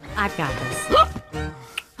 I've got this.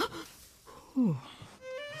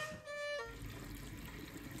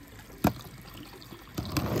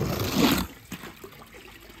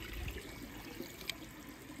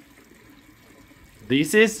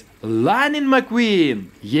 This is Lightning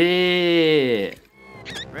McQueen. Yeah.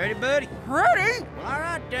 Ready, buddy? Ready? Well, all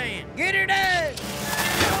right, then. Get her done!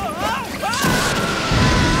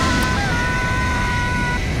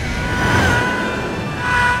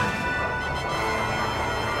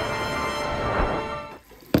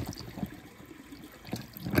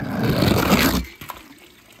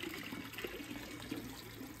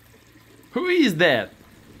 Who is that?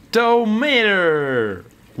 Tomato.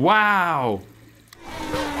 Wow.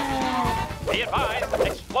 Be advised,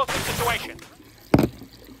 explosive situation.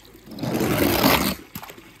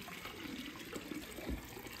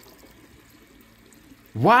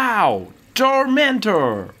 Wow,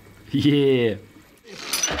 Tormentor. Yeah.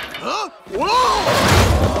 Huh? Whoa!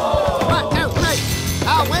 1, 2, 3,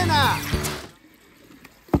 a winner!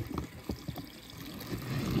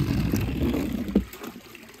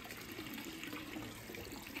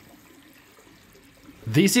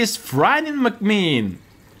 This is Frightening McMean.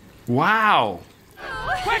 Wow.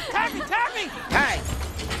 Quick, tag me, tag me! Hey!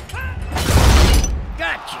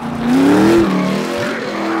 Gotcha!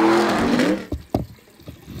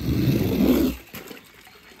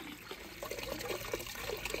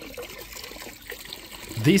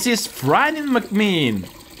 This is Frightening McMean.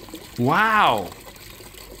 Wow.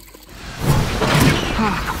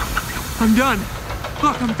 I'm done.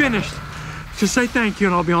 Look, I'm finished. Just say thank you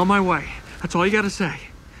and I'll be on my way. That's all you gotta say.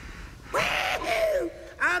 Woo-hoo!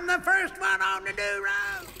 I'm the first one on the new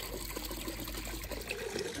road!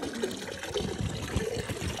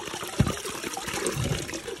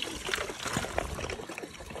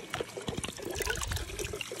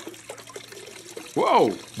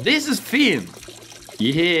 Whoa, this is Finn.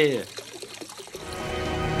 Yeah.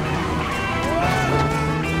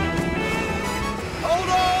 Hold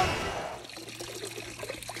on!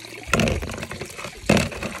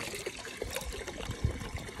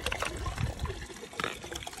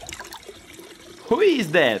 Who is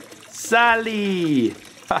that? Sally.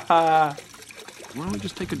 Haha. Why don't we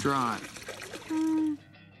just take a drive?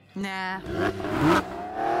 Nah.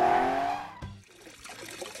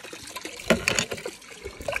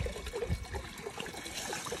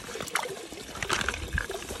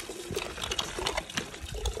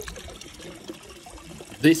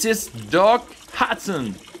 This is Doc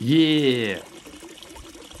Hudson. Yeah.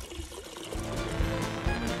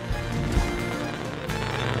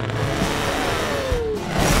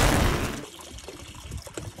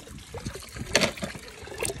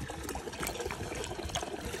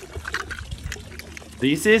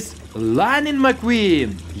 This is Lightning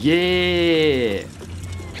McQueen. Yeah.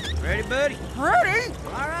 Ready, buddy? Ready?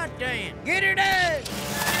 All right, then. Get it up!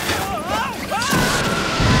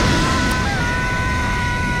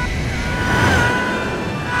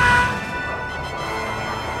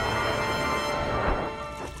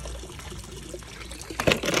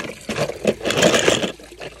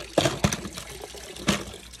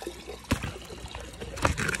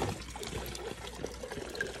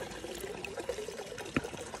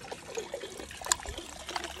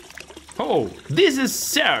 Oh, this is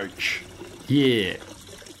Serge. Yeah.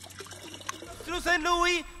 To St.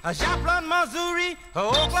 Louis, a Joplin, Missouri,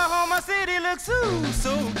 Oklahoma City looks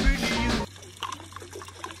so pretty.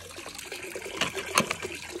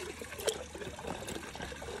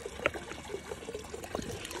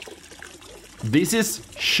 This is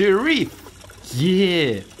Sheriff.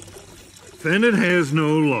 Yeah. Defendant has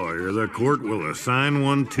no lawyer. The court will assign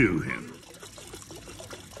one to him.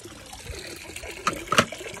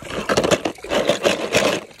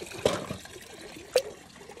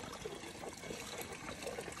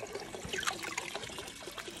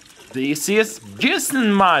 This is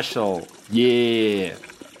Justin Marshall. Yeah.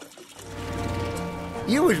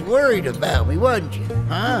 You was worried about me, wasn't you?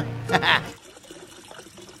 Huh?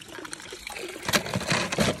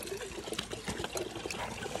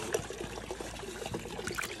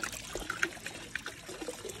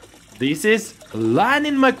 This is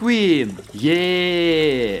Lightning McQueen.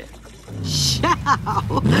 Yeah.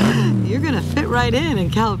 Chow! You're gonna fit right in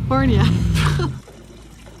California.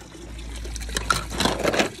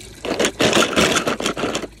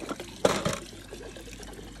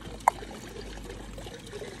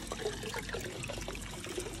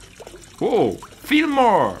 Whoa,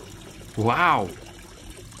 Fillmore. Wow.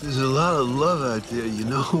 There's a lot of love out there, you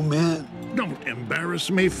know, man. Don't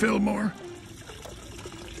embarrass me, Fillmore.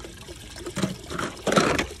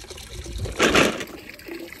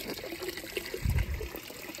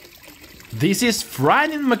 This is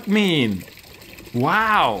Frightening McMean.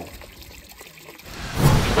 Wow.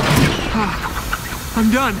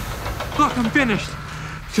 I'm done. Look, I'm finished.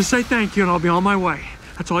 Just say thank you and I'll be on my way.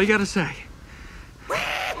 That's all you gotta say.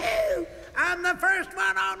 Woo-hoo! I'm the first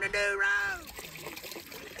one on the new road.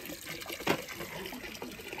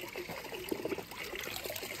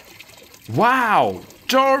 Wow,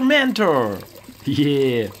 Tormentor.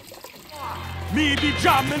 Yeah. Me be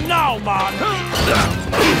jamming now, man.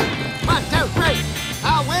 1, 2, 3,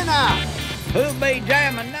 a winner. Who'll be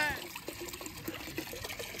jamming now?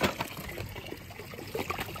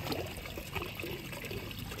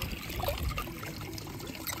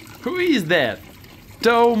 Who is that?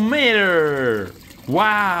 Tomato.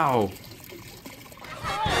 Wow.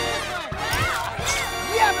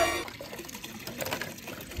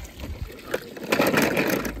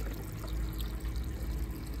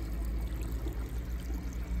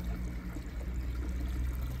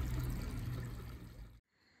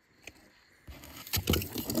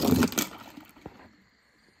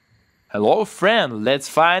 Hello, friend. Let's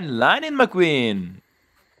find Lightning McQueen.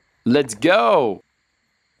 Let's go.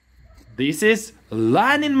 This is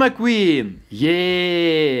Lightning McQueen.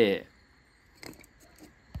 Yeah.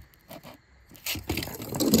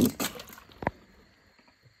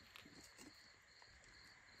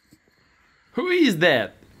 Who is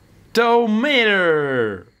that?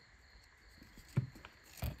 Tomato.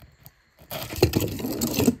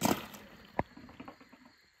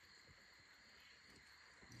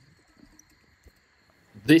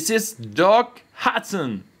 This is Doc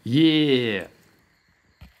Hudson. Yeah.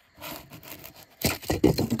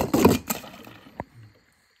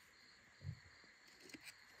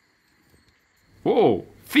 Whoa,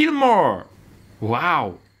 Fillmore.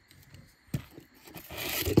 Wow.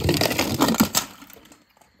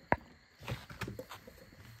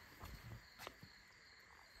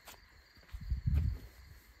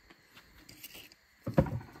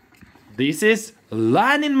 This is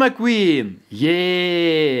Lightning McQueen.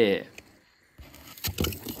 Yeah.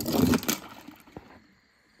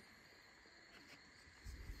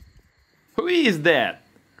 Who is that?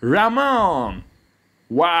 Ramon.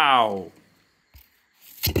 Wow.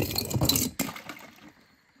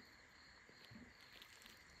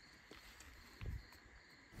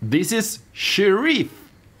 This is Sheriff.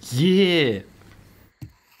 Yeah.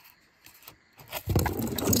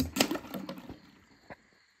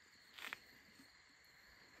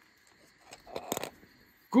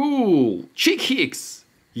 Cool. Chick Hicks.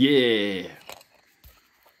 Yeah.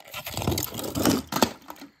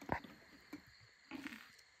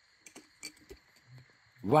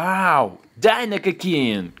 Wow. Dynaka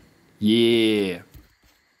King. Yeah.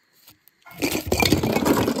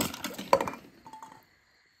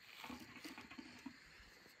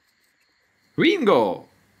 Bingo!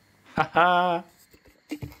 Haha!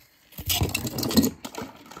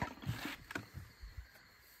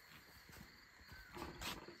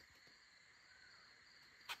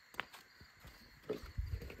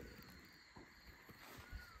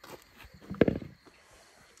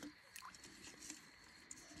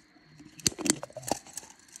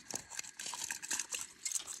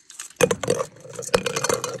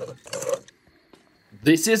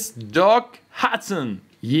 This is Doc Hudson.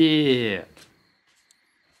 Yeah.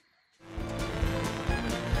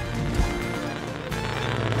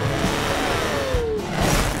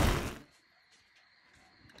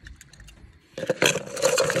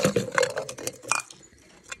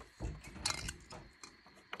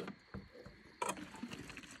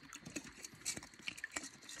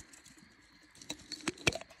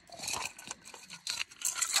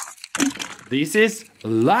 This is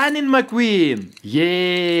Lightning McQueen.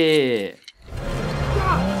 Yeah.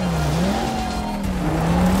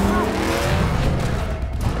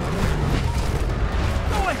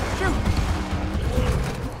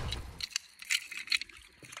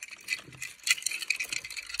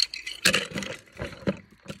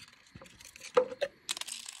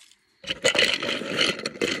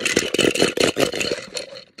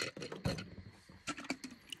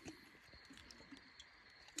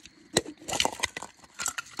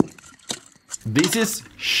 This is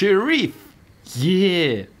Sheriff.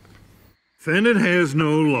 Yeah. Defendant has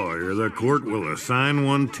no lawyer. The court will assign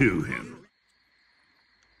one to him.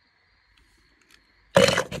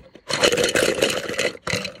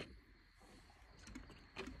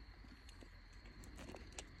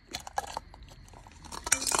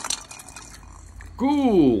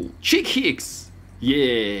 Cool. Chick Hicks.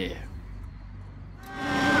 Yeah.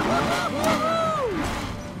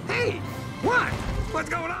 Hey, what? What's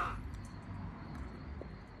going on?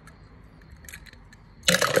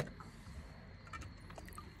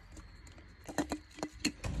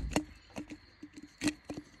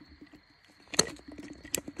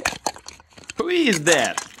 Who is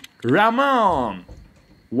that? Ramon.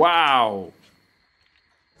 Wow.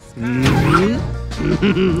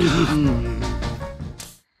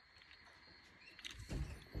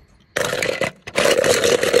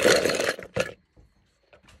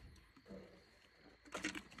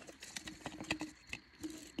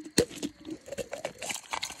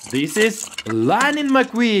 This is Lightning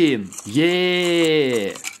McQueen.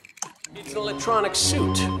 Yeah. It's an electronic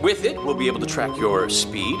suit. With it, we'll be able to track your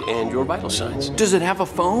speed and your vital signs. Does it have a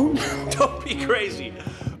phone? Don't be crazy.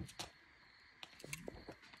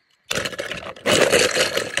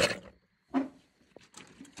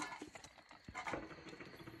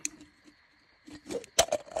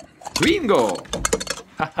 Bingo!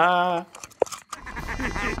 Haha!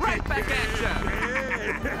 Right back at ya!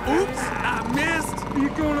 Oops, I missed! You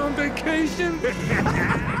going on vacation?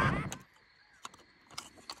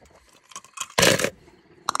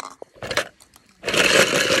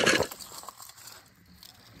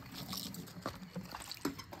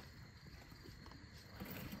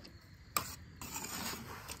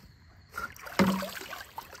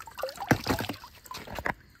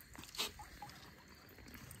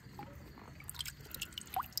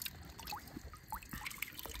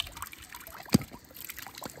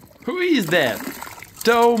 Who is that?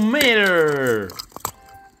 Tomato!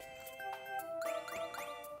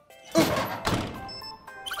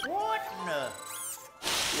 What the?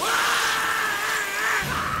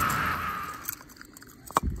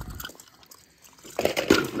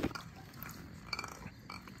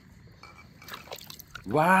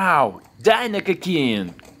 Wow!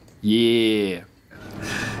 Dynacakin! Yeah!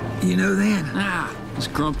 You know then? This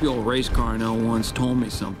grumpy old race car I know once told me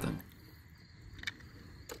something.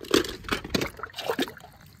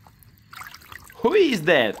 Who is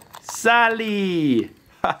that? Sally!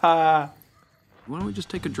 Haha! Why don't we just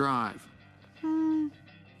take a drive?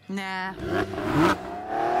 Nah.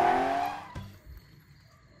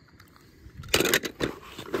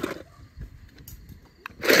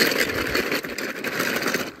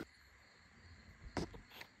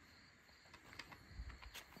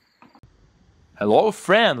 Hello,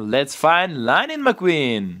 friend. Let's find Lightning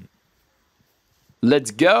McQueen. Let's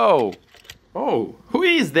go. Oh, who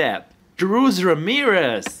is that? Cruz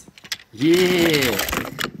Ramirez. Yeah.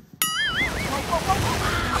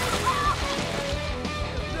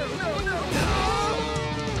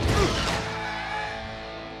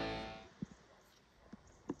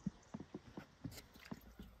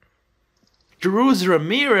 Cruz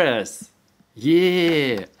Ramirez.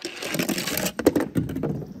 Yeah.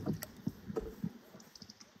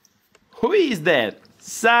 Who is that?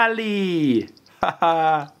 Sally!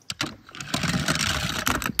 Haha!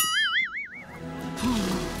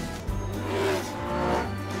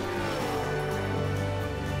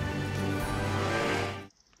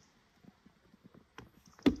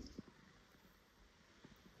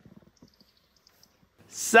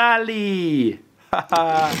 Sally!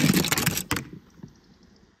 Haha!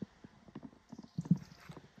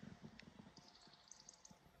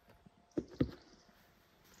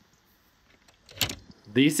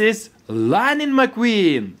 This is Lightning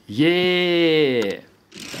McQueen! Yeah!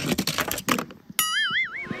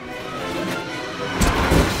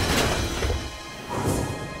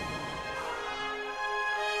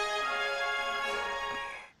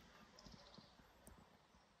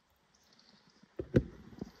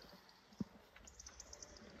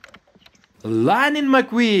 Lightning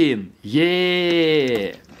McQueen!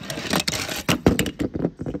 Yeah!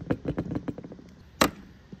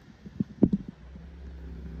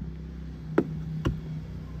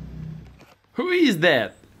 Who is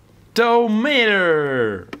that?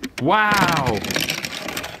 Tomato! Wow!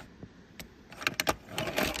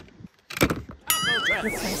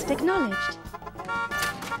 Request acknowledged.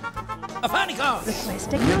 A funny car.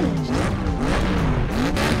 Request acknowledged.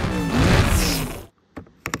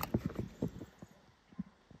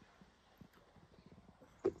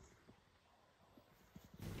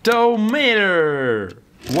 Tomato!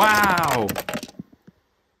 Wow!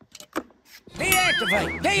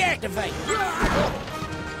 Deactivate! Deactivate!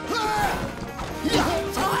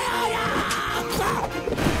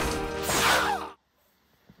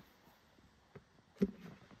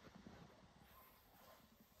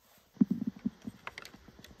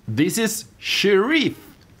 This is Sheriff!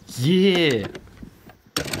 Yeah!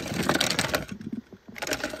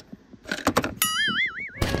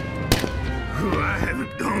 I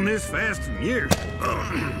haven't gone this fast in years.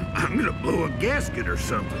 I'm gonna blow a gasket or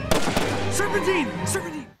something. Serpentine!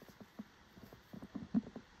 Serpentine!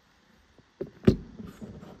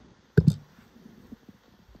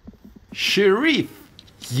 Sheriff!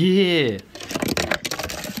 Yeah!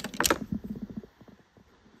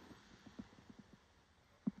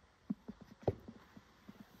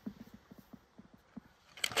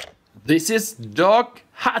 This is Doc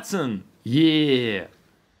Hudson! Yeah!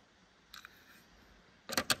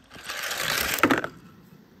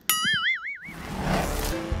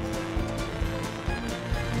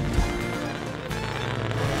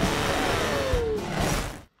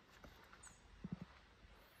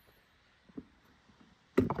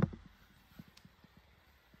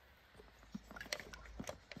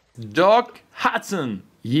 Doc Hudson!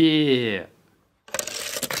 Yeah!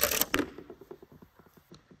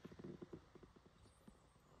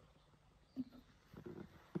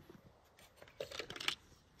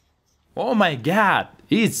 Oh my god,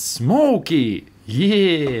 it's Smokey!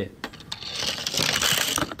 Yeah!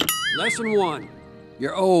 Lesson 1.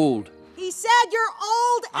 You're old. He said you're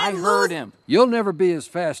old and I heard him. You'll never be as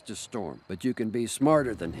fast as Storm, but you can be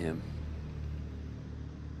smarter than him.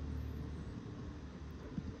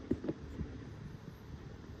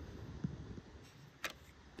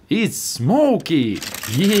 It's Smokey!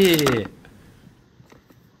 Yeah!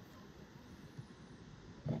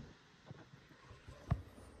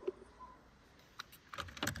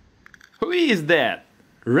 Who is that?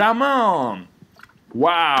 Ramon!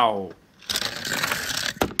 Wow!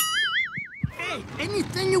 Hey,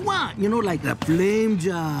 anything you want. You know, like a flame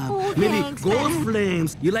job. Oh, maybe thanks, gold man.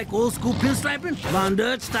 flames. You like old school pinstriping? Von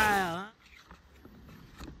Dutch style, huh?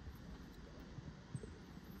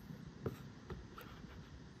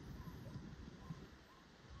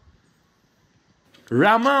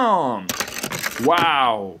 Ramon!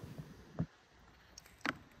 Wow!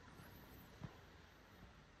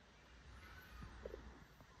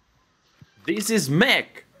 This is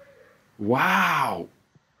Mack! Wow!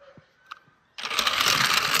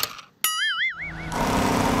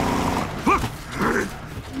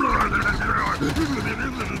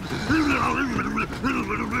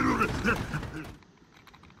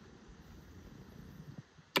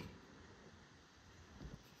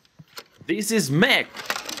 This is Mack!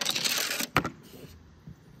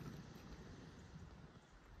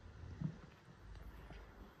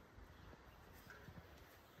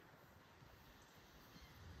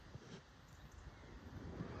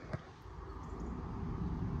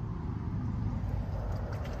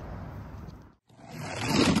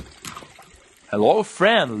 Hello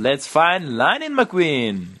friend, let's find Lightning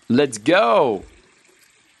McQueen. Let's go.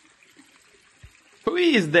 Who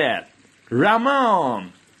is that?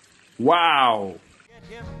 Ramon. Wow.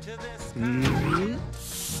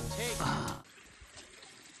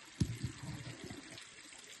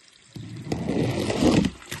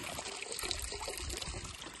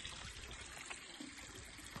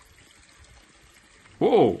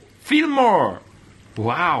 Whoa, Fillmore.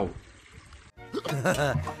 Wow.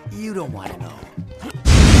 You don't want to know.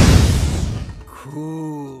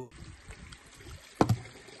 Cool.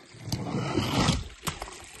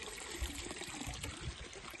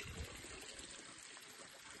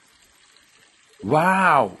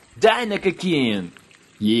 Wow, Dinoco King.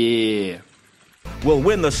 Yeah. Will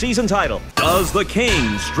win the season title. Does the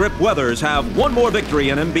King, Strip Weathers, have one more victory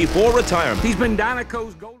in him before retirement? He's been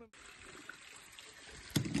Dinoco's golden.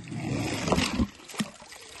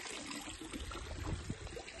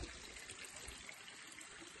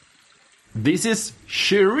 This is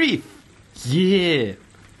Sheriff. Yeah.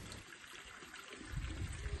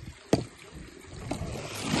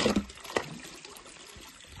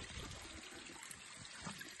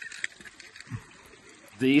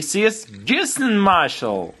 This is Gustin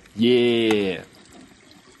Marshall. Yeah.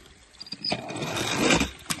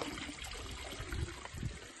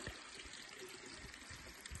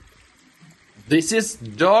 This is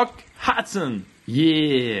Doc Hudson.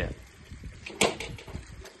 Yeah.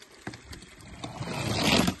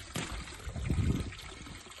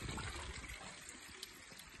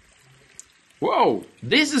 Whoa,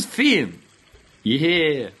 this is Finn.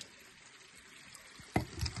 Yeah.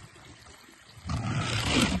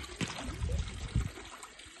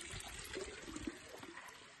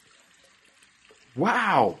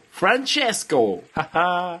 Wow, Francesco.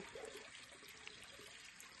 Haha.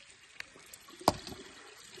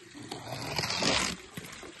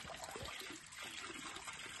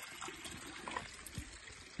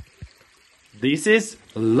 This is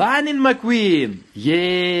Lightning McQueen.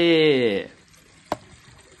 Yeah.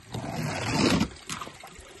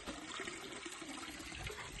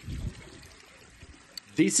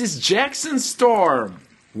 This is Jackson Storm.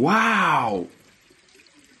 Wow.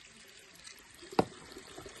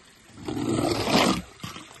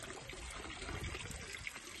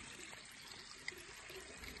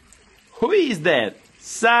 Who is that?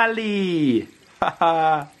 Sally.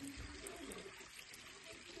 Haha.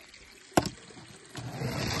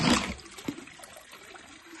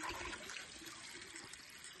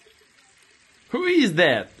 Who is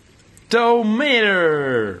that?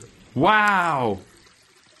 Tomato. Wow.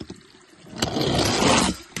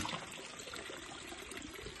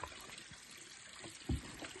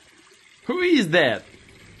 Who is that?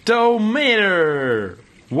 Tomato.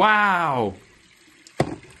 Wow.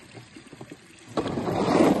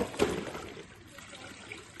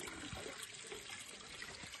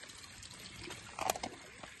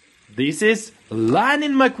 This is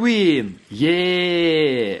Lightning McQueen.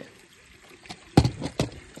 Yeah.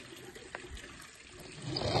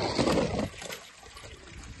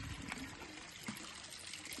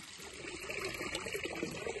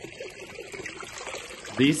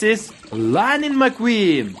 This is Lightning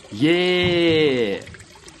McQueen. Yeah.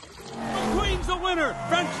 McQueen's the winner.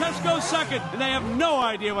 Francesco's second, and they have no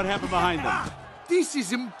idea what happened behind them. This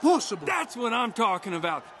is impossible. That's what I'm talking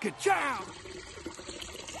about. Ka-chow!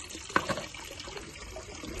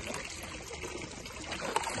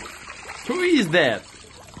 Who is that?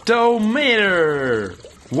 Tomato.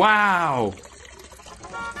 Wow.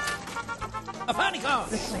 A panic car.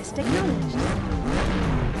 Request acknowledged.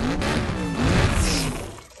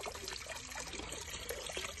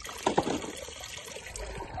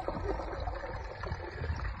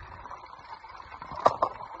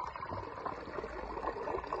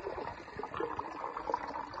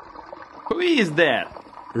 Who is that?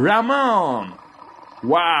 Ramon.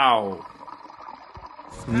 Wow.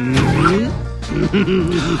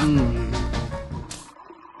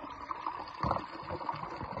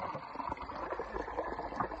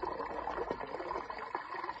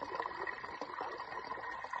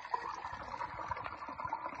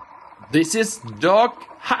 This is Doc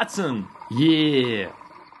Hudson. Yeah.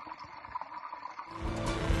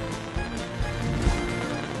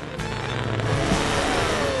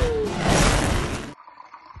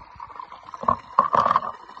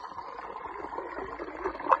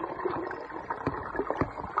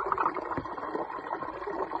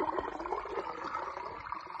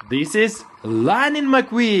 This is Lightning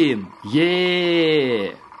McQueen.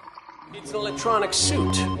 Yeah. It's an electronic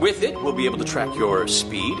suit. With it, we'll be able to track your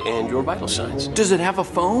speed and your vital signs. Does it have a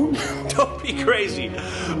phone? Don't be crazy.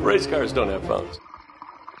 Race cars don't have phones.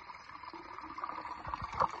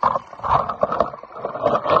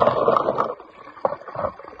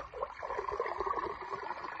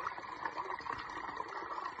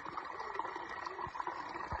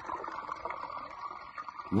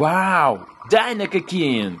 Wow, Dinoco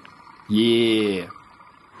King. Yeah.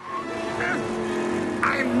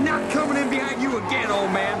 I'm not coming in behind you again,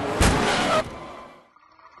 old man.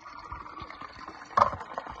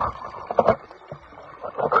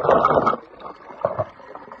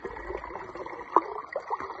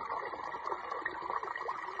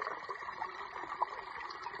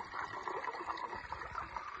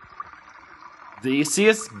 This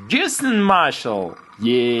is Gustin Marshall.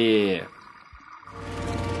 Yeah.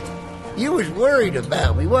 You was worried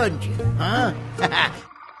about me, wasn't you? Huh?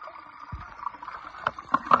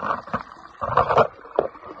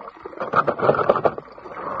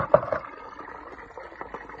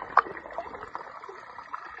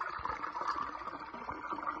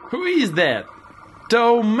 Who is that?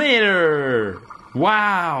 Tomato!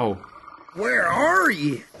 Wow! Where are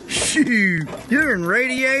you? Shoot, you're in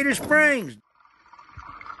Radiator Springs.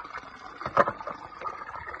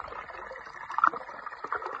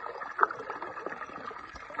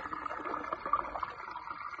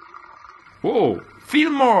 Whoa!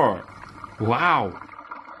 Fillmore! Wow!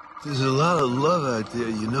 There's a lot of love out there,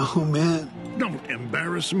 you know, man. Don't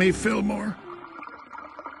embarrass me, Fillmore.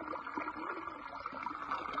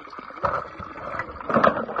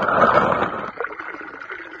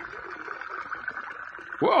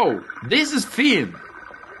 Whoa! This is Finn!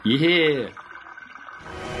 Yeah!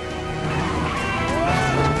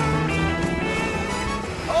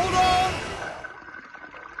 Hold on!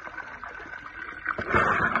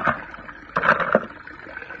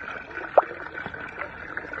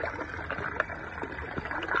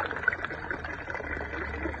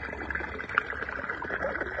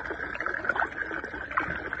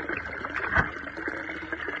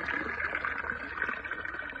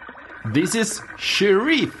 This is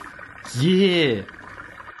Sheriff! Yeah!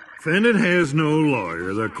 Fennett has no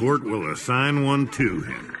lawyer. The court will assign one to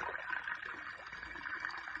him.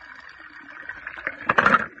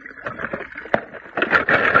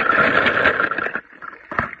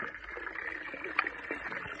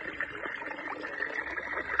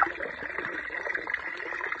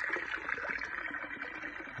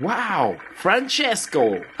 Wow!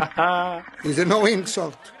 Francesco! Haha! It's no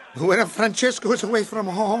insult. When Francesco is away from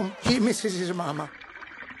home, he misses his mama.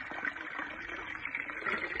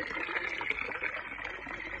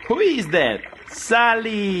 Who is that?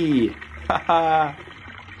 Sally! Haha!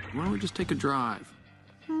 Why don't we just take a drive?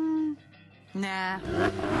 Nah.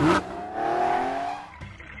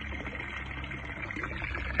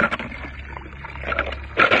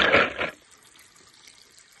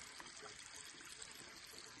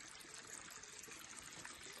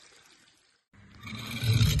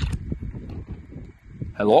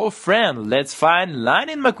 Hello, friend. Let's find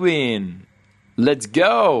Lightning McQueen. Let's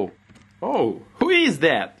go. Oh, who is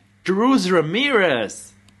that? Cruz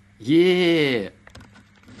Ramirez. Yeah.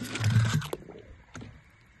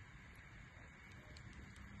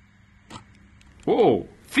 Whoa,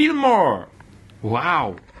 Fillmore.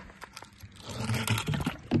 Wow.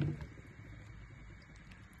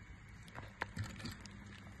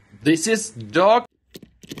 This is Doc.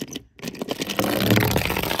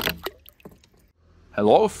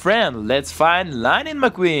 Hello, friend. Let's find Lightning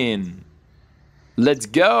McQueen. Let's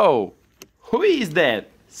go. Who is that?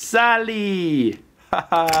 Sally.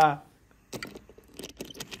 Haha.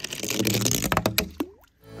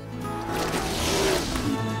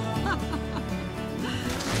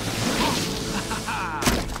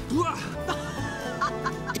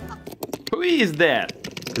 Who is that?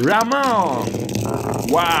 Ramon.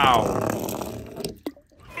 Wow.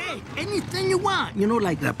 Anything you want. You know,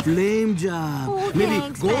 like the flame job. Oh, maybe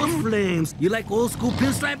thanks, gold man. flames. You like old school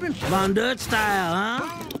pinstriping? Von Dutch style,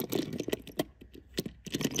 huh?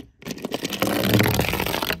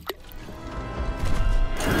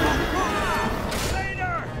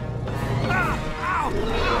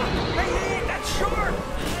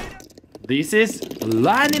 This is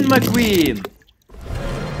Lightning McQueen.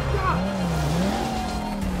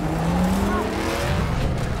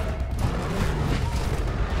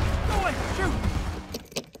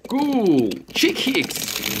 Cool. Chick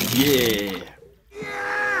Hicks. Yeah.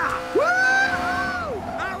 Woo!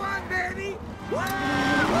 All right, baby.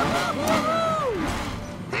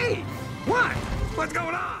 Hey, what? What's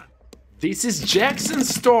going on? This is Jackson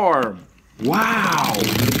Storm. Wow.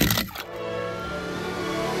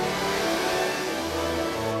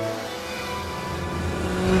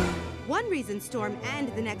 One reason Storm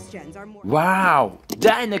and the next gens are more. Wow.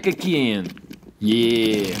 Dynaka King.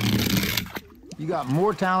 Yeah. You got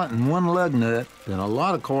more talent in one lug nut than a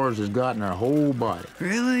lot of cars has got in their whole body.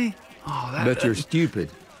 Really? Oh, that. But you're stupid.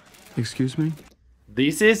 Excuse me?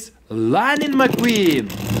 This is Lightning McQueen.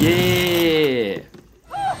 Yeah.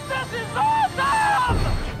 This is awesome!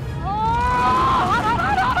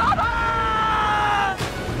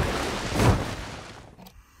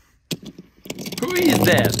 Who is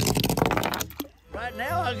that? Right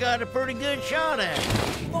now, I got a pretty good shot at it.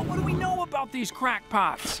 Well, what do we know about these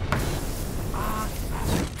crackpots?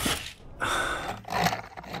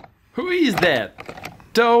 Who is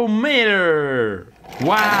that? Tomato.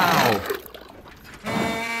 Wow.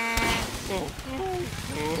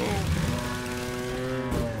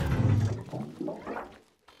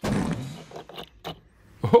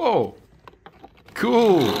 Oh,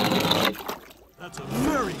 cool. That's a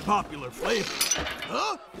very popular flavor.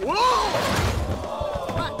 Huh? Whoa!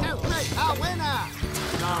 1, 2, 3, a winner!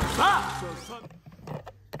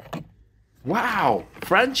 Wow,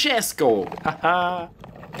 Francesco. Haha.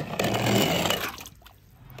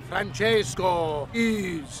 Francesco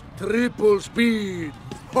is triple speed.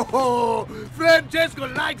 Ho ho! Francesco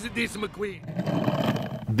likes this, McQueen.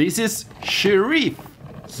 This is Sheriff.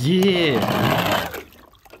 Yeah.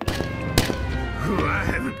 I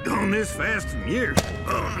haven't gone this fast in years.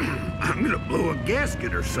 I'm gonna blow a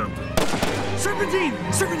gasket or something. Serpentine!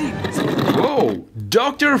 Serpentine! Whoa,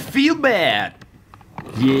 Dr. Feelbad.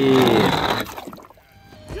 Yeah.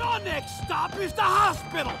 Your next stop is the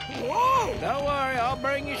hospital. Whoa! Don't worry, I'll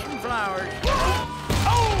bring you some flowers.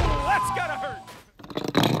 Oh, that's gotta hurt.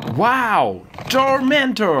 Wow,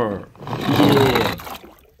 Tormentor. Yeah.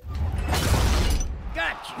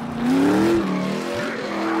 Gotcha.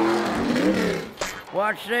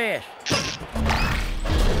 Watch this.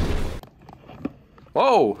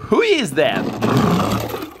 Oh, who is that?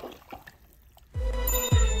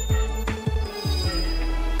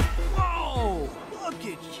 Whoa! Look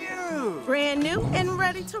at you! Brand new and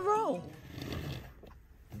ready to roll.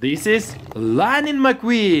 This is Lightning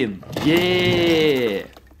McQueen. Yeah.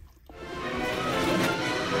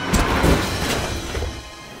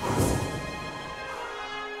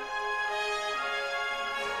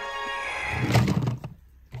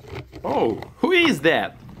 Oh, who is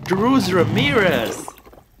that? Cruz Ramirez.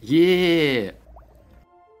 Yeah.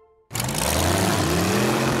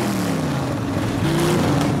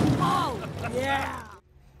 Oh, yeah.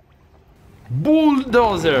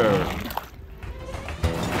 Bulldozer.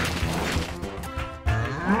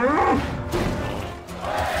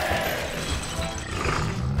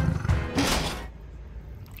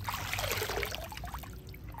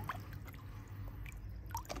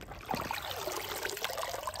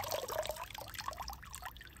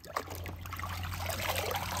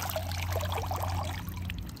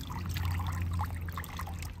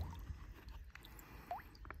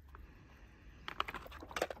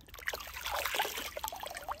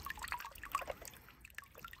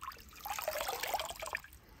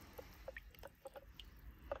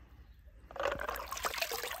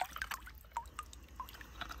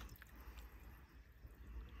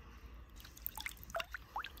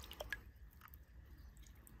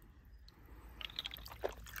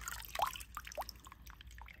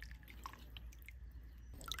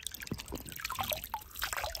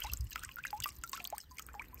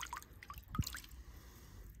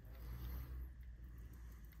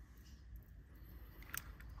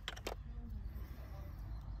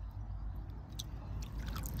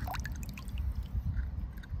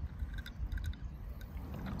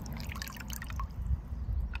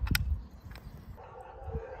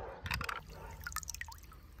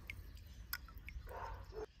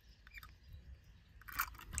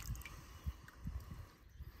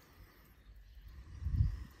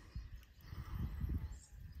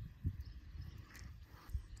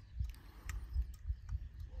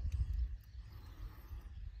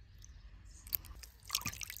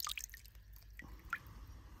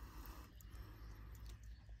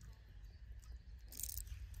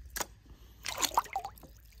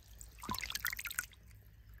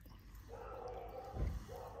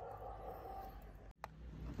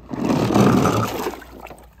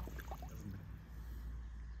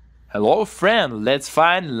 Hello, friend. Let's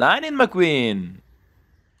find Lightning McQueen.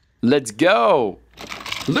 Let's go.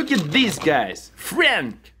 Look at these guys.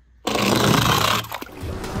 Frank.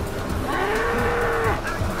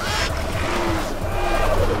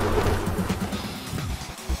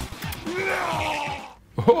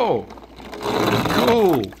 Oh,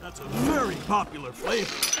 cool. That's a very popular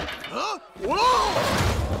flavor. Huh? Whoa!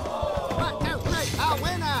 1, 2, 3, a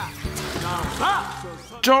winner!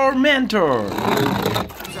 Tormentor.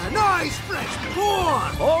 It's a nice fresh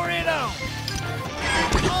corn! Pour it on!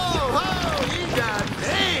 Oh, ho! You got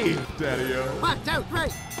me! Daddy-o. 1, 2, 3.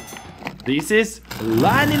 This is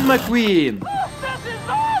Lightning McQueen. This is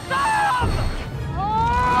awesome!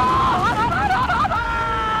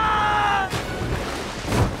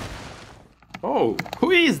 Oh,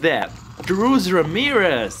 who is that? Cruz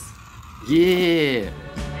Ramirez. Yeah.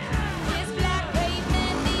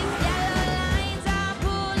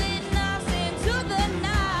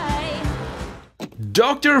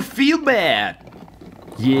 Dr. Feelbad.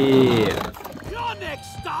 Yeah. Your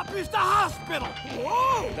next stop is the hospital.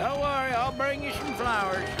 Whoa! Don't worry, I'll bring you some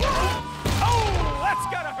flowers. Oh, that's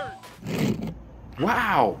gotta hurt.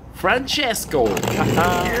 Wow, Francesco.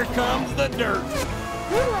 Here comes the dirt.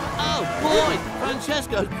 Oh, boy,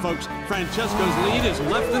 Francesco. Folks, Francesco's lead is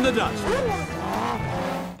left in the dust.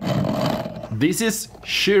 This is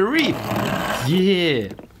Sheriff. Yeah.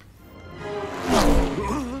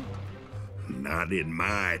 Not in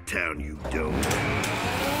my town, you don't.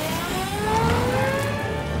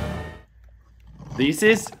 This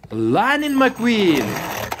is Lightning McQueen.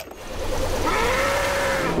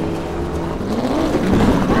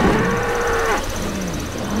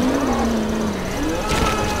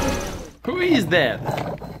 Who is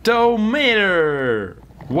that? Tomato.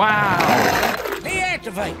 Wow.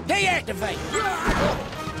 Deactivate! Deactivate!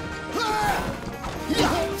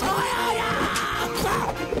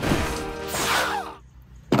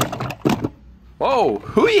 Oh,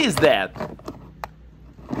 who is that?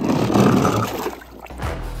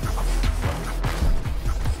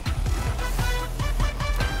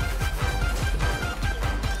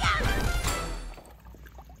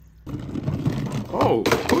 Oh,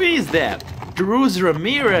 who is that? Cruz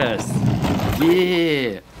Ramirez.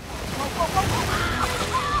 Yeah.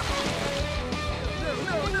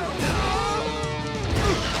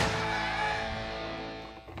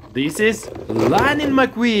 This is Lightning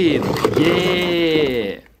McQueen.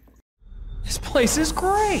 Yeah. This place is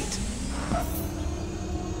great.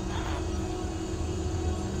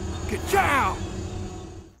 Good job!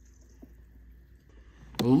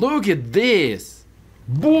 Look at this.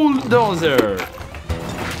 Bulldozer.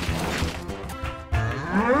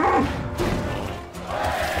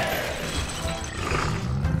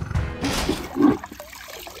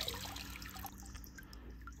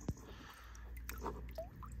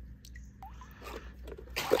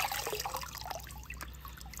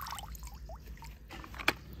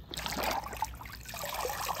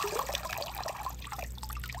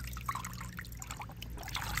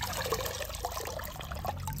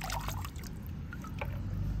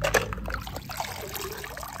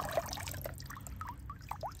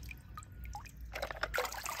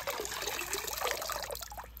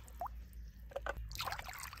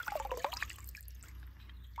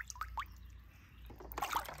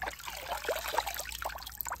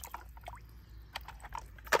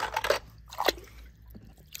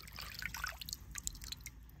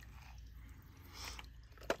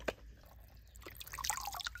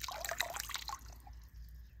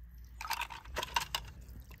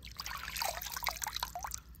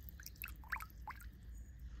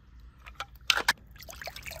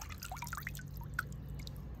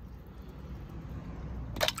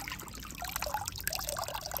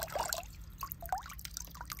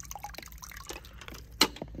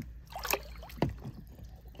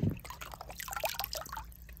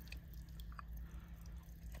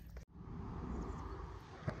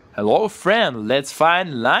 Hello, friend. Let's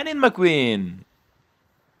find Lightning McQueen.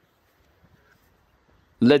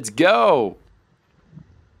 Let's go.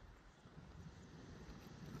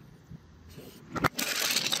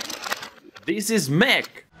 This is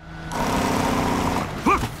Mack.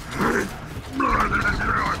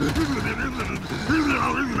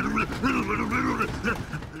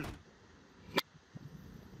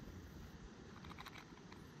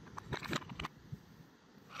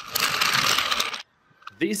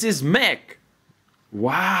 This is Mack.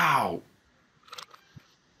 Wow.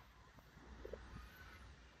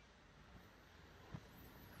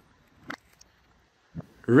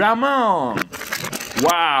 Ramon.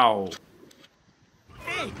 Wow.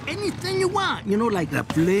 Hey, anything you want. You know, like the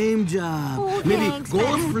flame job. Oh, maybe thanks,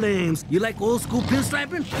 gold man. flames. You like old school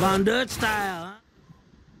pinstriping? Von Dutch style, huh?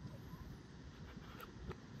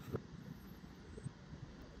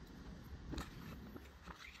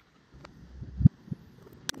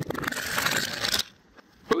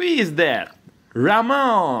 Who is that?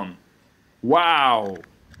 Ramon. Wow.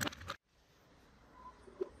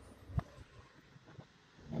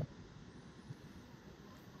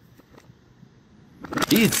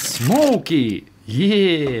 It's Smokey.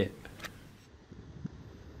 Yeah.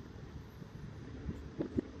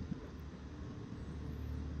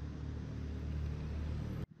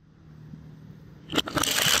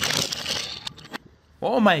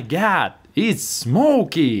 Oh my God, it's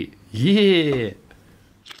Smokey. Yeah.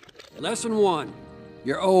 Lesson 1.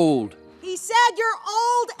 You're old. He said you're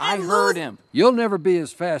old I and heard him. You'll never be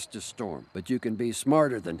as fast as Storm, but you can be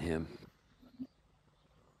smarter than him.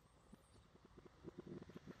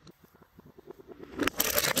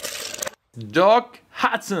 Doc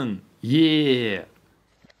Hudson. Yeah.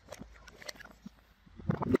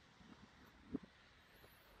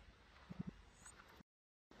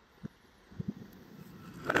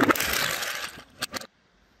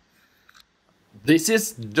 This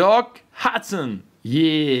is Doc Hudson.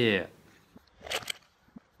 Yeah.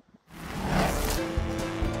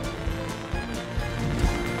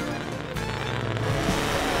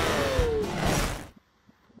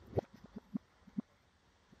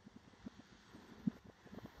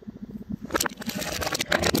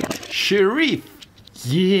 Sheriff.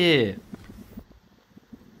 Yeah.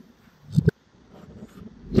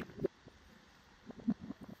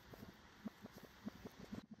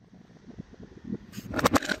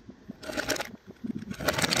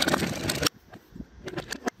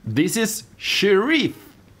 This is Sheriff.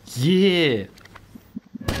 Yeah.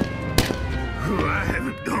 I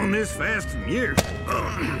haven't gone this fast in years.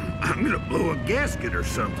 I'm gonna blow a gasket or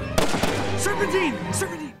something. Serpentine!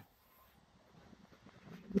 Serpentine!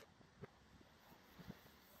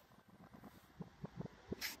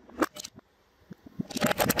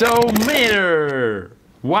 Tomato!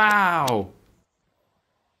 Wow!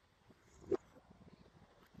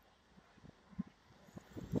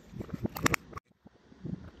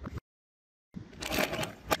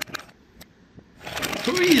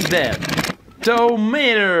 Who is that?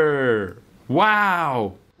 Tomato!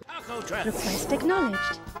 Wow! Request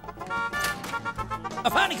acknowledged. A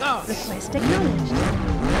funny car. Request acknowledged.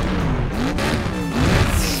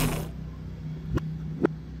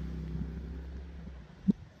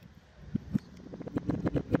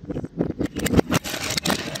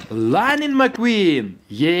 Lightning McQueen!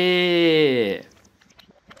 Yeah!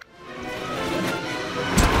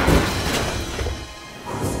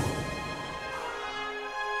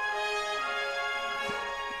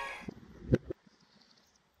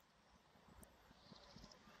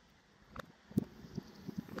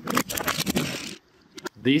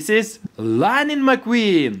 This is Lightning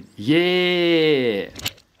McQueen! Yeah!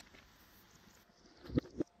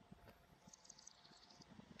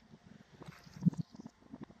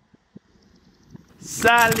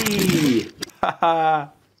 Sally! Haha!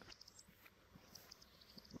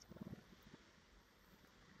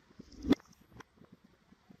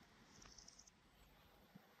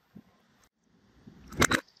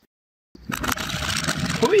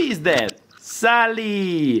 Who is that?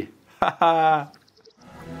 Sally! Haha!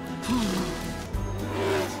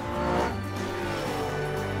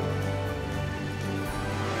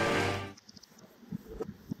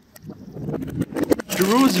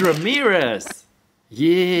 Cruz Ramirez!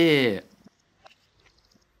 Yeah!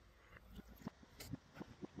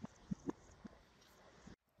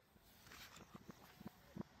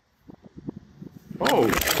 Oh,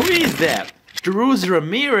 who is that? Cruz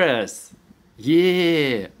Ramirez!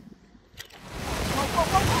 Yeah!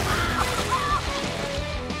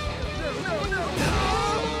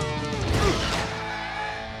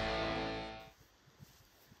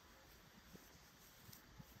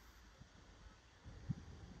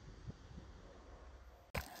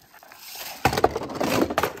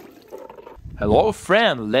 Hello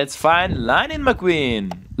friend, let's find Lightning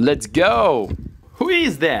McQueen. Let's go. Who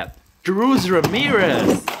is that? Cruz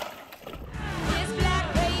Ramirez.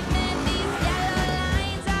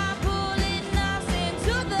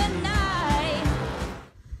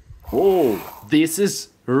 Oh, this is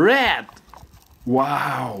Red.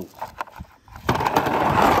 Wow.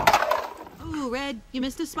 Ooh, Red, you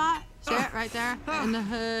missed a spot. Stare it right there in the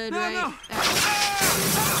hood, right there.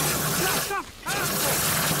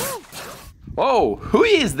 Oh, who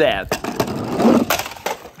is that?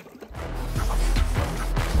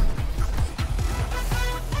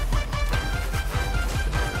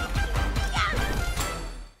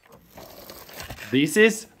 This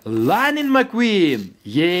is Lightning McQueen.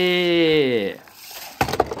 Yeah.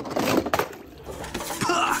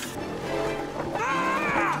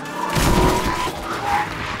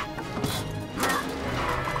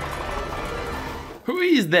 Who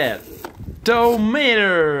is that?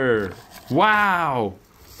 Tomato. Wow!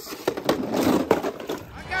 I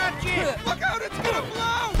got you! Look out, it's gonna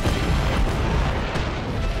blow!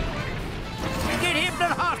 Get him to the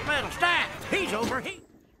hospital, stat! He's overheating!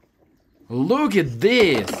 Look at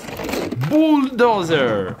this!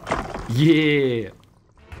 Bulldozer! Yeah!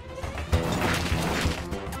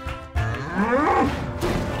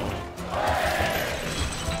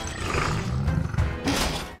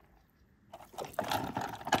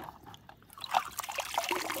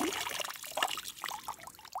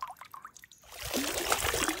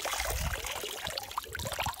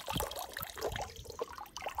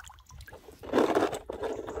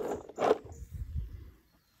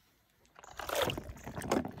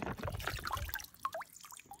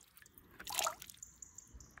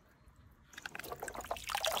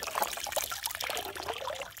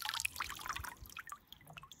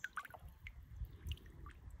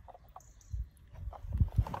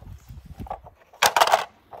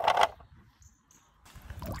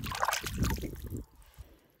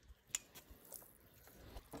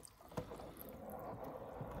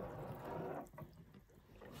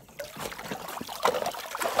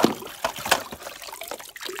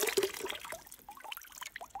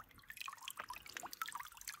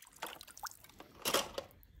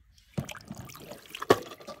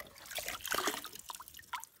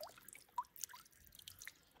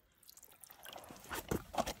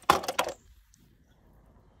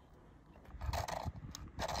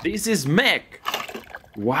 This is Mack.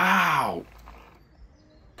 Wow.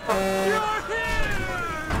 You're here!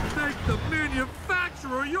 Thank the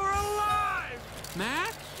manufacturer, you're alive!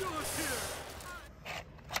 Mack, you're here!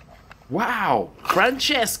 Wow,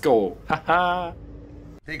 Francesco. Haha.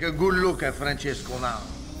 Take a good look at Francesco now.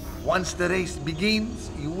 Once the race begins,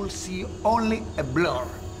 you will see only a blur.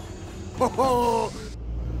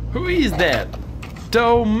 Who is that?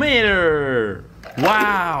 Tomato.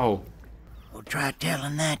 Wow. Well, try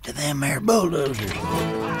telling that to them there bulldozers.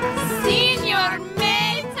 Senior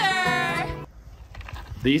Mater!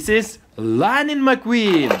 This is Lightning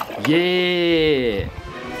McQueen. Yeah.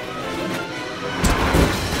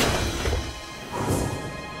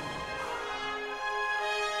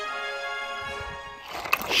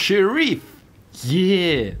 Sheriff.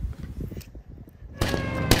 Yeah.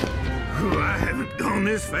 I haven't gone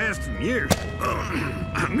this fast in years.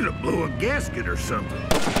 I'm gonna blow a gasket or something.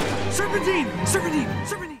 Serpentine! Serpentine!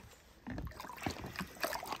 Serpentine!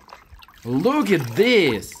 Look at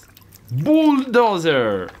this.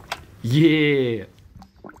 Bulldozer. Yeah.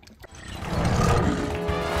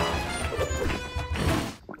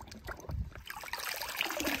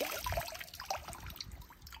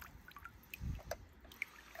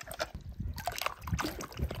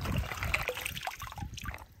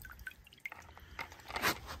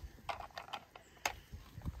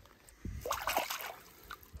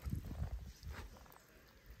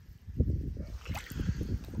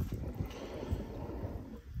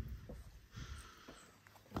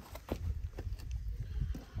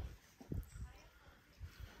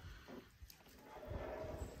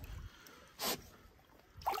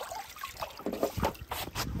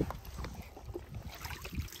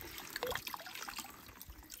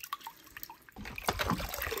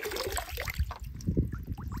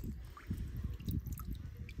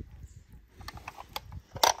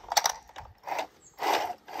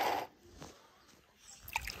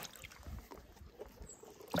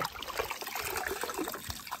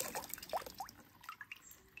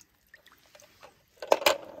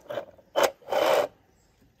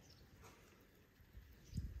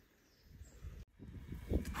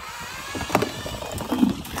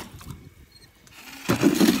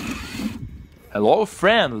 Hello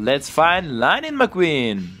friend, let's find Lightning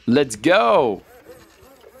McQueen. Let's go.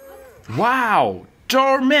 Wow,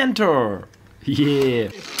 Tormentor. Yeah.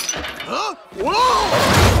 Huh? Whoa!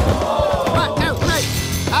 1, 2, 3,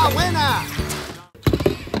 a winner!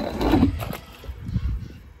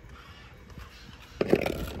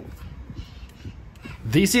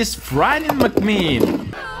 This is Frightening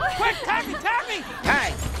McQueen. Quick, Taffy, Taffy!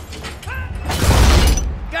 Hey!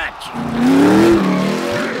 Gotcha!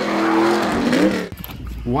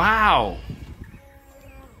 Wow.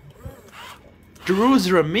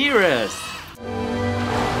 Cruz Ramirez.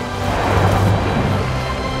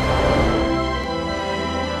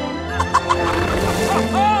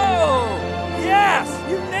 Oh! Yes!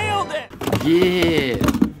 You nailed it! Yeah.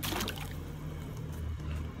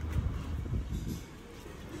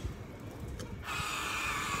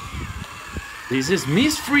 This is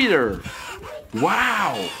Miss Frieder.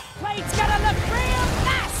 Wow. Plate's gonna look real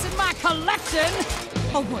nice in my collection.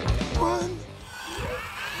 Oh, wait. Run.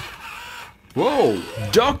 Whoa,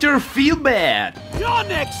 Dr. Feelbad. Your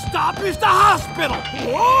next stop is the hospital.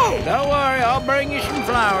 Whoa! Don't worry, I'll bring you some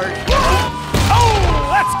flowers. Oh,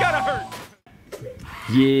 that's gotta hurt.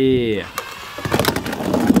 Yeah.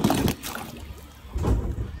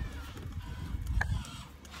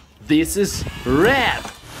 This is Red.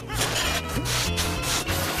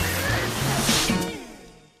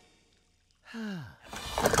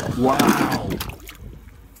 Wow.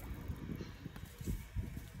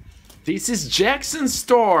 This is Jackson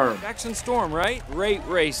Storm. Jackson Storm, right? Great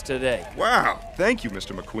race today. Wow. Thank you,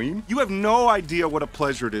 Mr. McQueen. You have no idea what a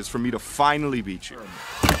pleasure it is for me to finally beat you.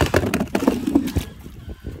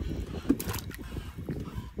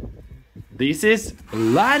 This is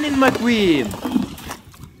Lightning McQueen.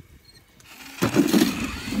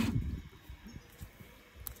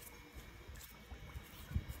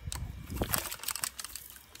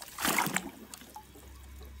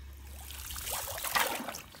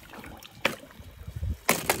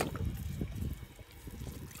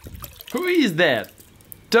 Who is that?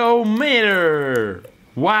 Tomato!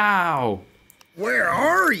 Wow! Where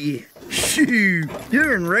are you? Shoot,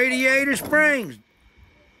 you're in Radiator Springs.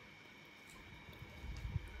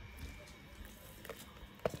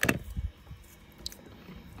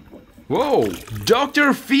 Whoa!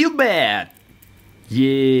 Dr. Feelbad!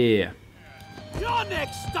 Yeah! Your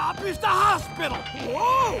next stop is the hospital.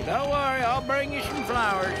 Whoa! Don't worry, I'll bring you some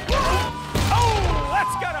flowers. Oh,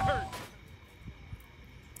 that's gotta hurt.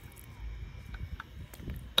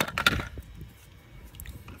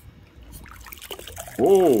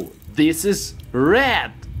 Oh, this is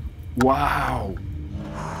red. Wow.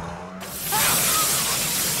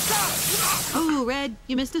 Oh, Red,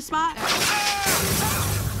 you missed a spot.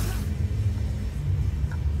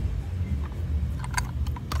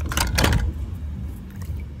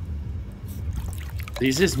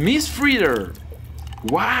 This is Miss Frieder.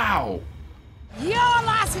 Wow. Your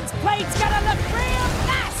license plate's gonna look real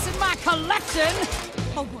nice in my collection.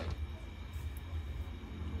 Oh, boy.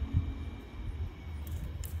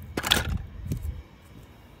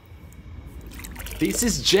 This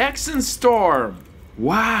is Jackson Storm.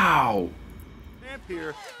 Wow. Champ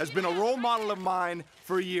here has been a role model of mine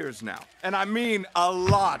for years now. And I mean a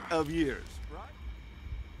lot of years.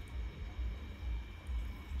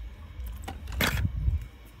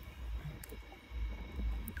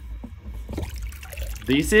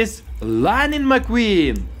 This is Lightning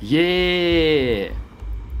McQueen. Yeah. You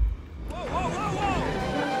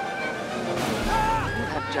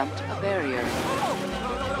have jumped a barrier.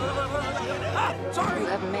 You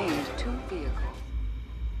have made 2 vehicles.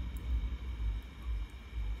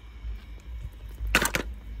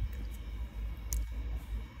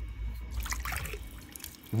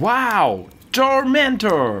 Wow.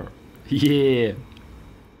 Tormentor. Yeah.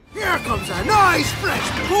 Here comes a nice fresh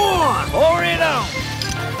corn! Pour it on!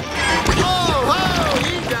 Oh,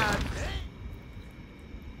 you got it.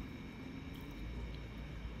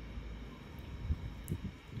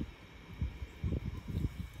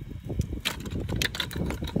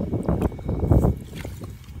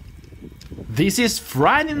 This is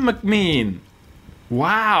Frightening McMean.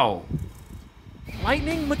 Wow.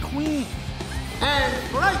 Lightning McQueen.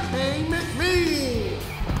 And Lightning McMissile!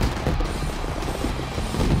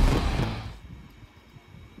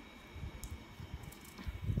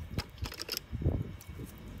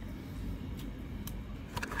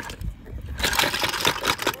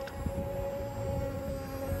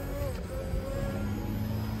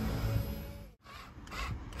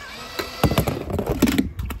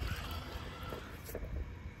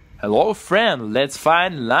 Hello, friend. Let's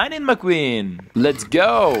find Lightning McQueen. Let's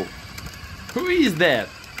go. Who is that?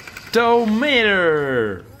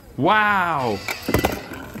 Tomato. Wow.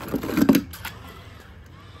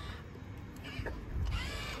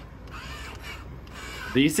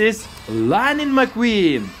 This is Lightning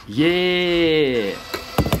McQueen. Yeah.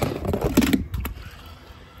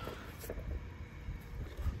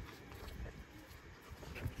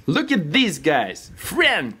 Look at these guys.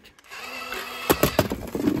 Frank.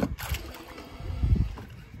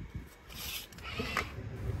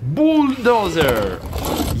 Bulldozer!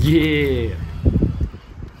 Yeah!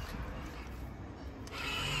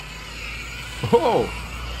 Oh!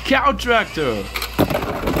 Cow tractor!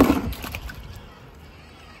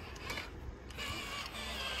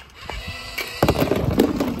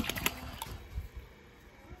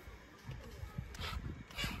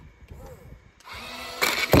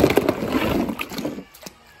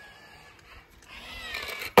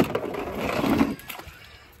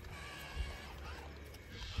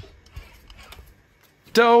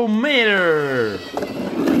 Tomato.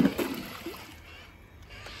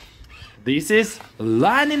 This is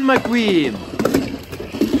Lightning McQueen.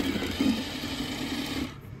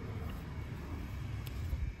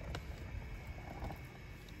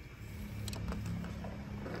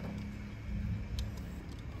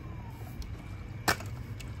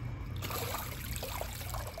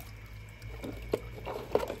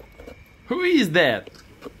 Who is that?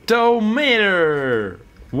 Tomato.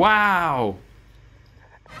 Wow.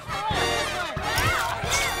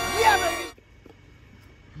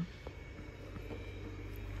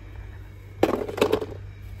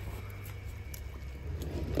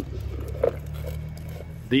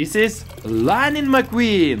 This is Lightning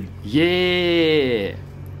McQueen. Yeah.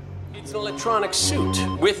 It's an electronic suit.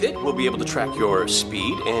 With it, we'll be able to track your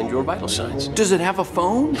speed and your vital signs. Does it have a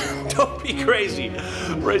phone? Don't be crazy.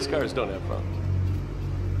 Race cars don't have phones.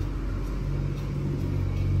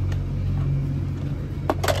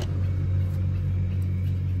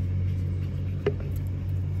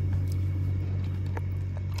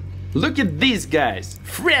 Look at these guys.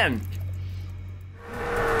 Frank.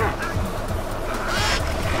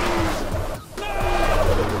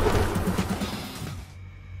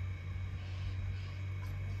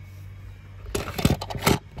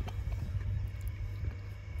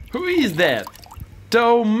 Who is that?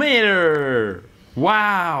 Tomato.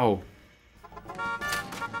 Wow.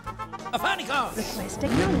 A funny car. Request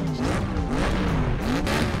acknowledged.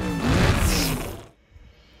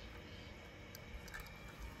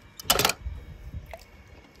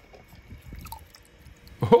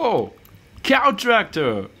 Oh, cow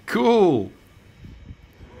tractor. Cool.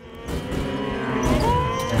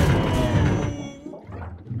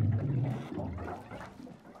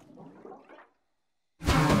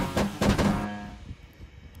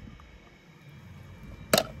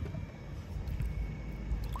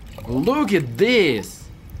 Look at this!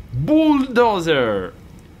 Bulldozer!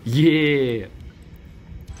 Yeah!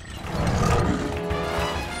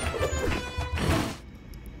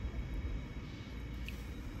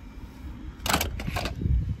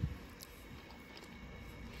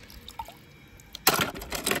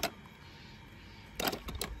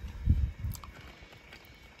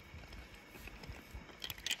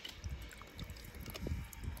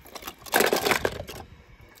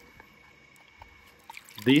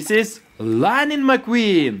 This is Lightning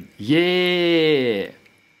McQueen! Yeah!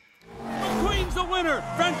 McQueen's the winner!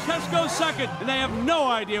 Francesco second! And they have no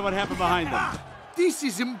idea what happened behind them. This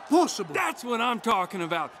is impossible. That's what I'm talking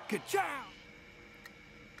about. Ka-chow!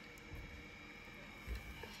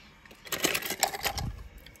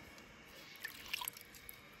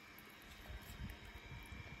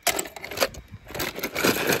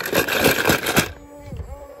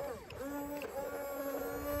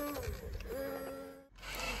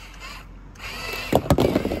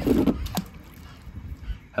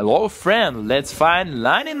 Hello friend, let's find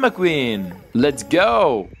Lightning McQueen. Let's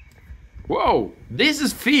go. Whoa, this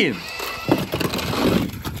is Finn.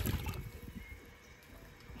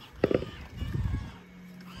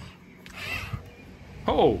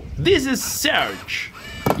 Oh, this is Serge.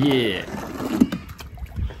 Yeah.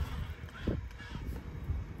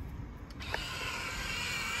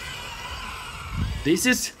 This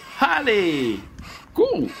is Holly.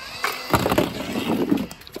 Cool.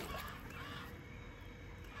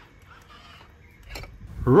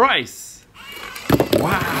 Rice.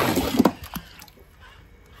 Wow.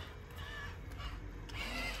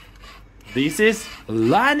 This is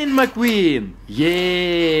Lightning McQueen.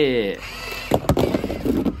 Yeah.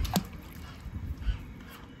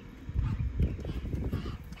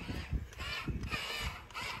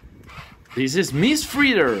 This is Miss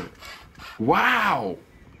Frieder. Wow.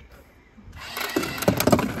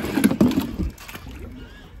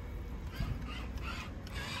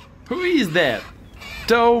 Who is that?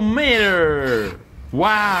 Tomato!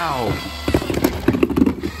 Wow!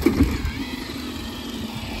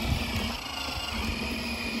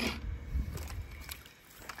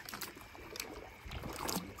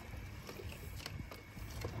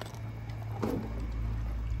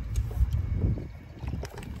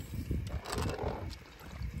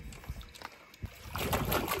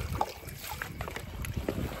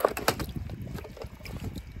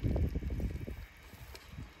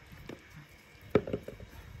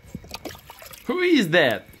 Who is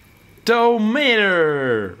that?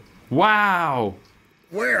 Tomato! Wow!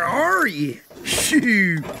 Where are you?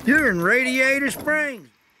 Shoot, you're in Radiator Springs.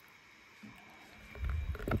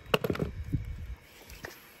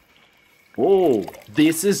 Oh,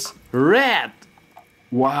 this is red!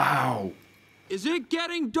 Wow! Is it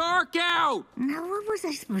getting dark out? Now, what was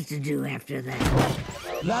I supposed to do after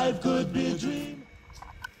that? Life could be a dream.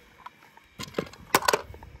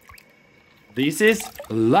 This is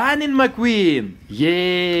Lightning McQueen.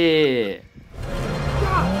 Yeah.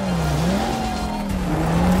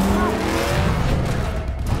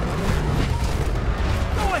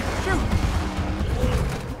 Go away, shoot.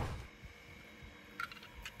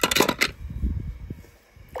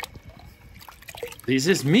 This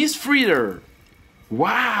is Miss Frieder.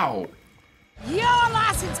 Wow. Your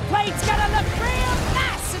license plate's gonna look real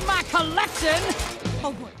nice in my collection.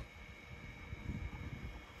 Oh boy.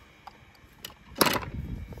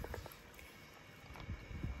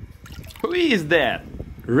 Who is that?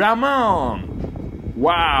 Ramon!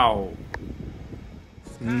 Wow!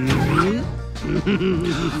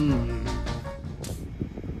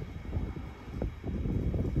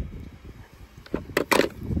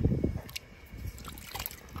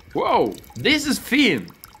 Whoa! This is Finn!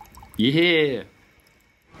 Yeah!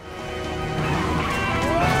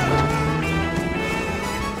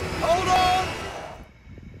 Hold on!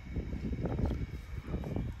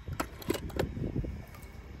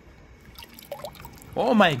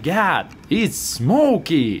 Oh my god! It's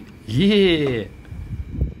Smokey! Yeah!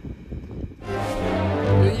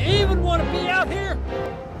 Do you even want to be out here?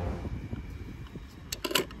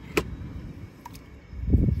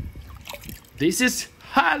 This is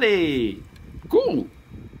Holly! Cool!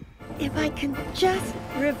 If I can just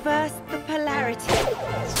reverse the polarity.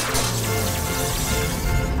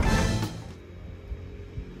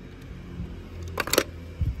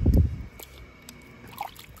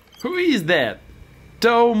 Who is that?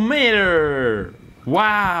 Tomato!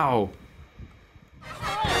 Wow!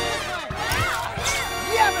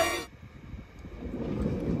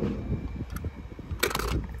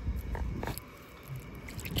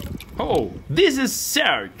 Oh, this is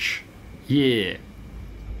Serge! Yeah!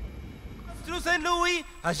 To Sault St. Louis,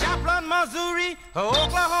 Joplin, Missouri,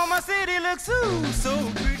 Oklahoma City looks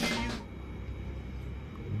so pretty.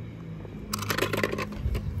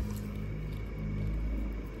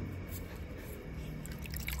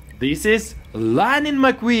 This is Lightning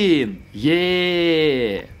McQueen. Yeah.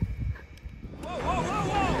 You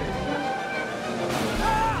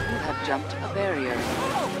have jumped a barrier.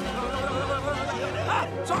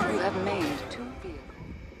 You have made 2 vehicles.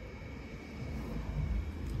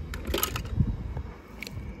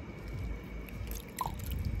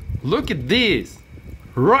 Look at this.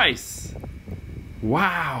 Rice.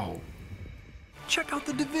 Wow. Check out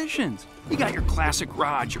the divisions. You got your classic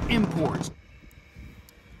rods, your imports.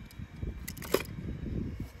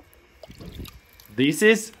 This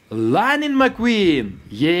is Lightning McQueen.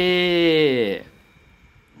 Yeah.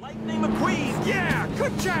 Lightning McQueen, yeah,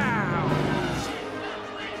 good job!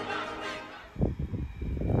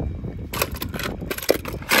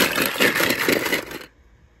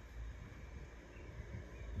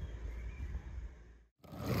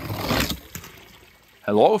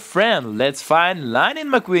 Hello, friend. Let's find Lightning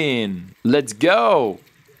McQueen. Let's go.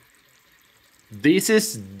 This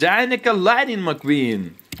is Tomica Lightning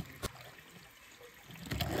McQueen.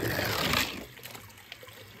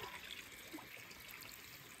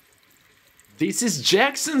 This is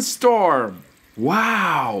Jackson Storm.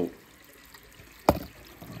 Wow.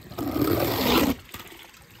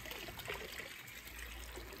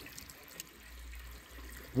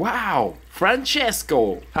 Wow,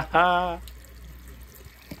 Francesco. Haha.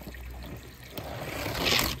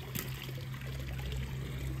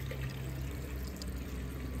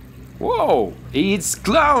 Whoa, it's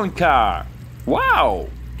Clown Car. Wow.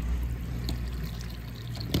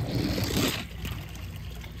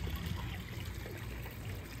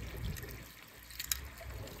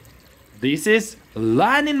 This is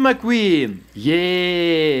Lightning McQueen.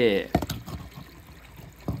 Yeah.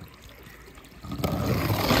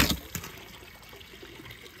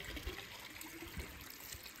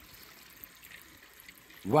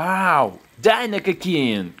 Wow, Tomica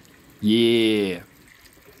King. Yeah.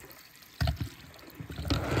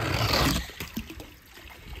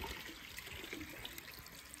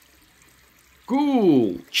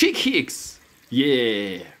 Cool, Chick Hicks.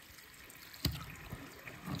 Yeah.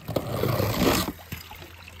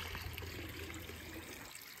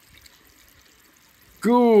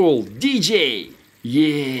 Cool, DJ.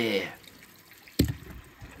 Yeah.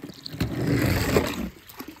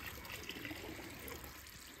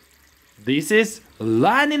 This is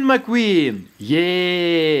Lightning McQueen.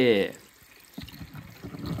 Yeah.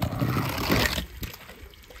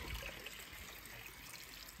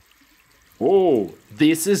 Oh,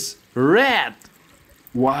 this is Red.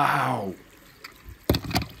 Wow.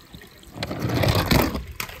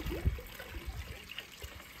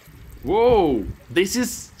 Whoa, this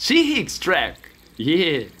is She-Hicks track.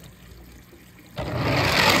 Yeah.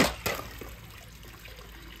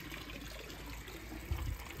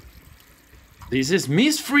 This is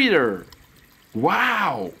Miss Frieder.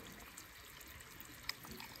 Wow.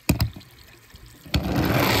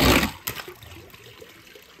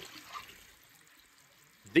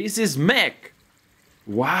 This is Mack.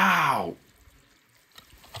 Wow.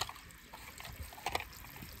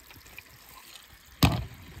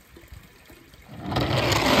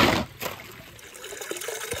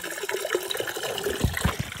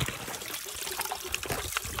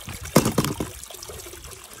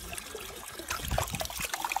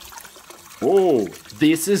 Oh,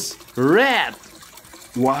 this is Red.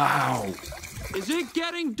 Wow. Is it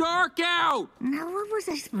getting dark out? Now, what was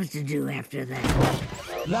I supposed to do after that?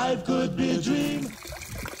 Life could be a dream.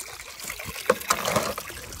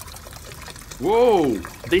 Whoa,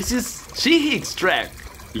 this is She-Hicks track.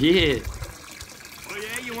 Yeah. Oh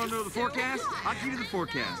yeah, you want to know the forecast? I'll give you the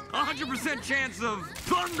forecast. 100% chance of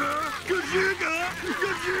thunder. Kajiga,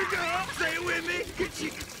 kajiga. Say it with me.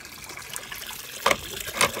 Kajiga.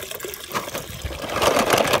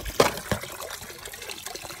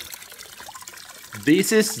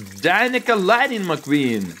 This is Tomica Lightning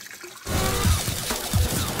McQueen.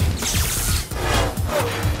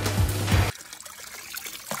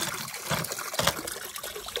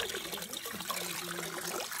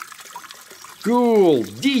 Cool,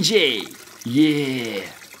 DJ. Yeah.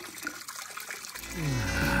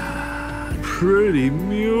 Pretty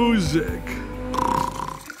music.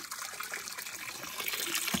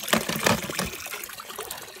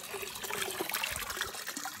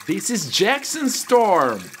 This is Jackson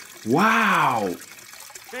Storm. Wow.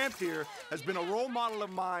 Champ here has been a role model of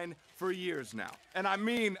mine for years now. And I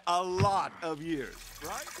mean a lot of years,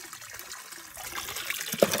 right?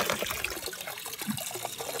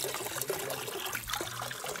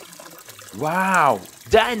 Wow,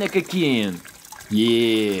 Dinoca King.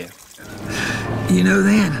 Yeah. You know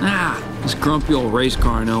then, this grumpy old race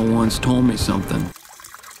car I know once told me something.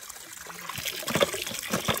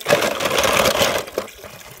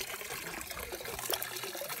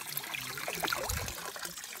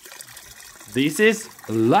 This is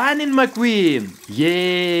Lightning McQueen.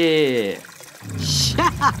 Yeah.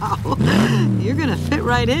 Chow! You're gonna fit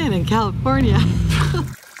right in California.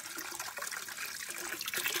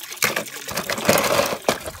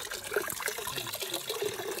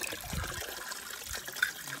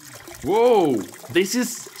 Whoa, this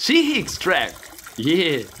is Chihik's track.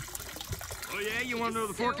 Yeah. Oh yeah, you want to know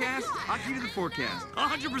the forecast? I'll give you the forecast.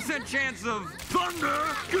 100% chance of thunder.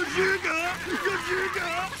 Kajiga,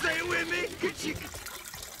 kajiga. Say it with me. Kajiga.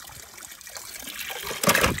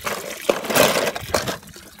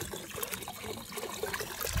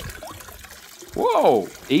 Whoa,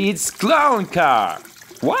 it's Clown Car.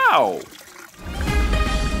 Wow.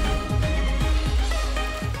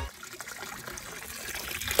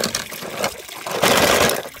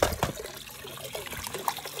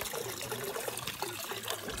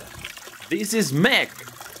 This is Mack.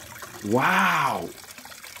 Wow.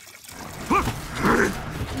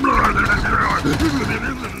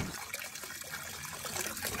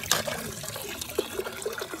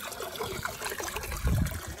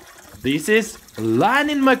 This is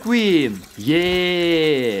Lightning McQueen.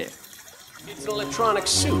 Yeah. It's an electronic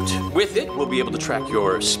suit. With it, we'll be able to track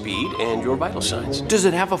your speed and your vital signs. Does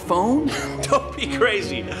it have a phone? Don't be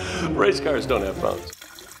crazy. Race cars don't have phones.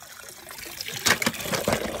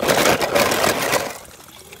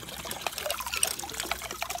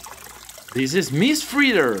 This is Miss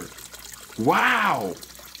Frieder. Wow.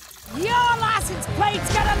 Your license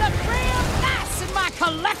plate's gonna look real nice in my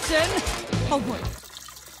collection. Oh, boy.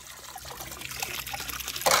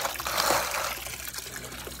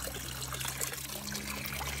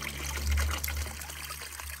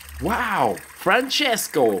 Wow,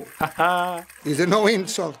 Francesco. Haha. It's no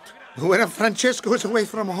insult. When Francesco is away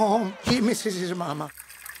from home, he misses his mama.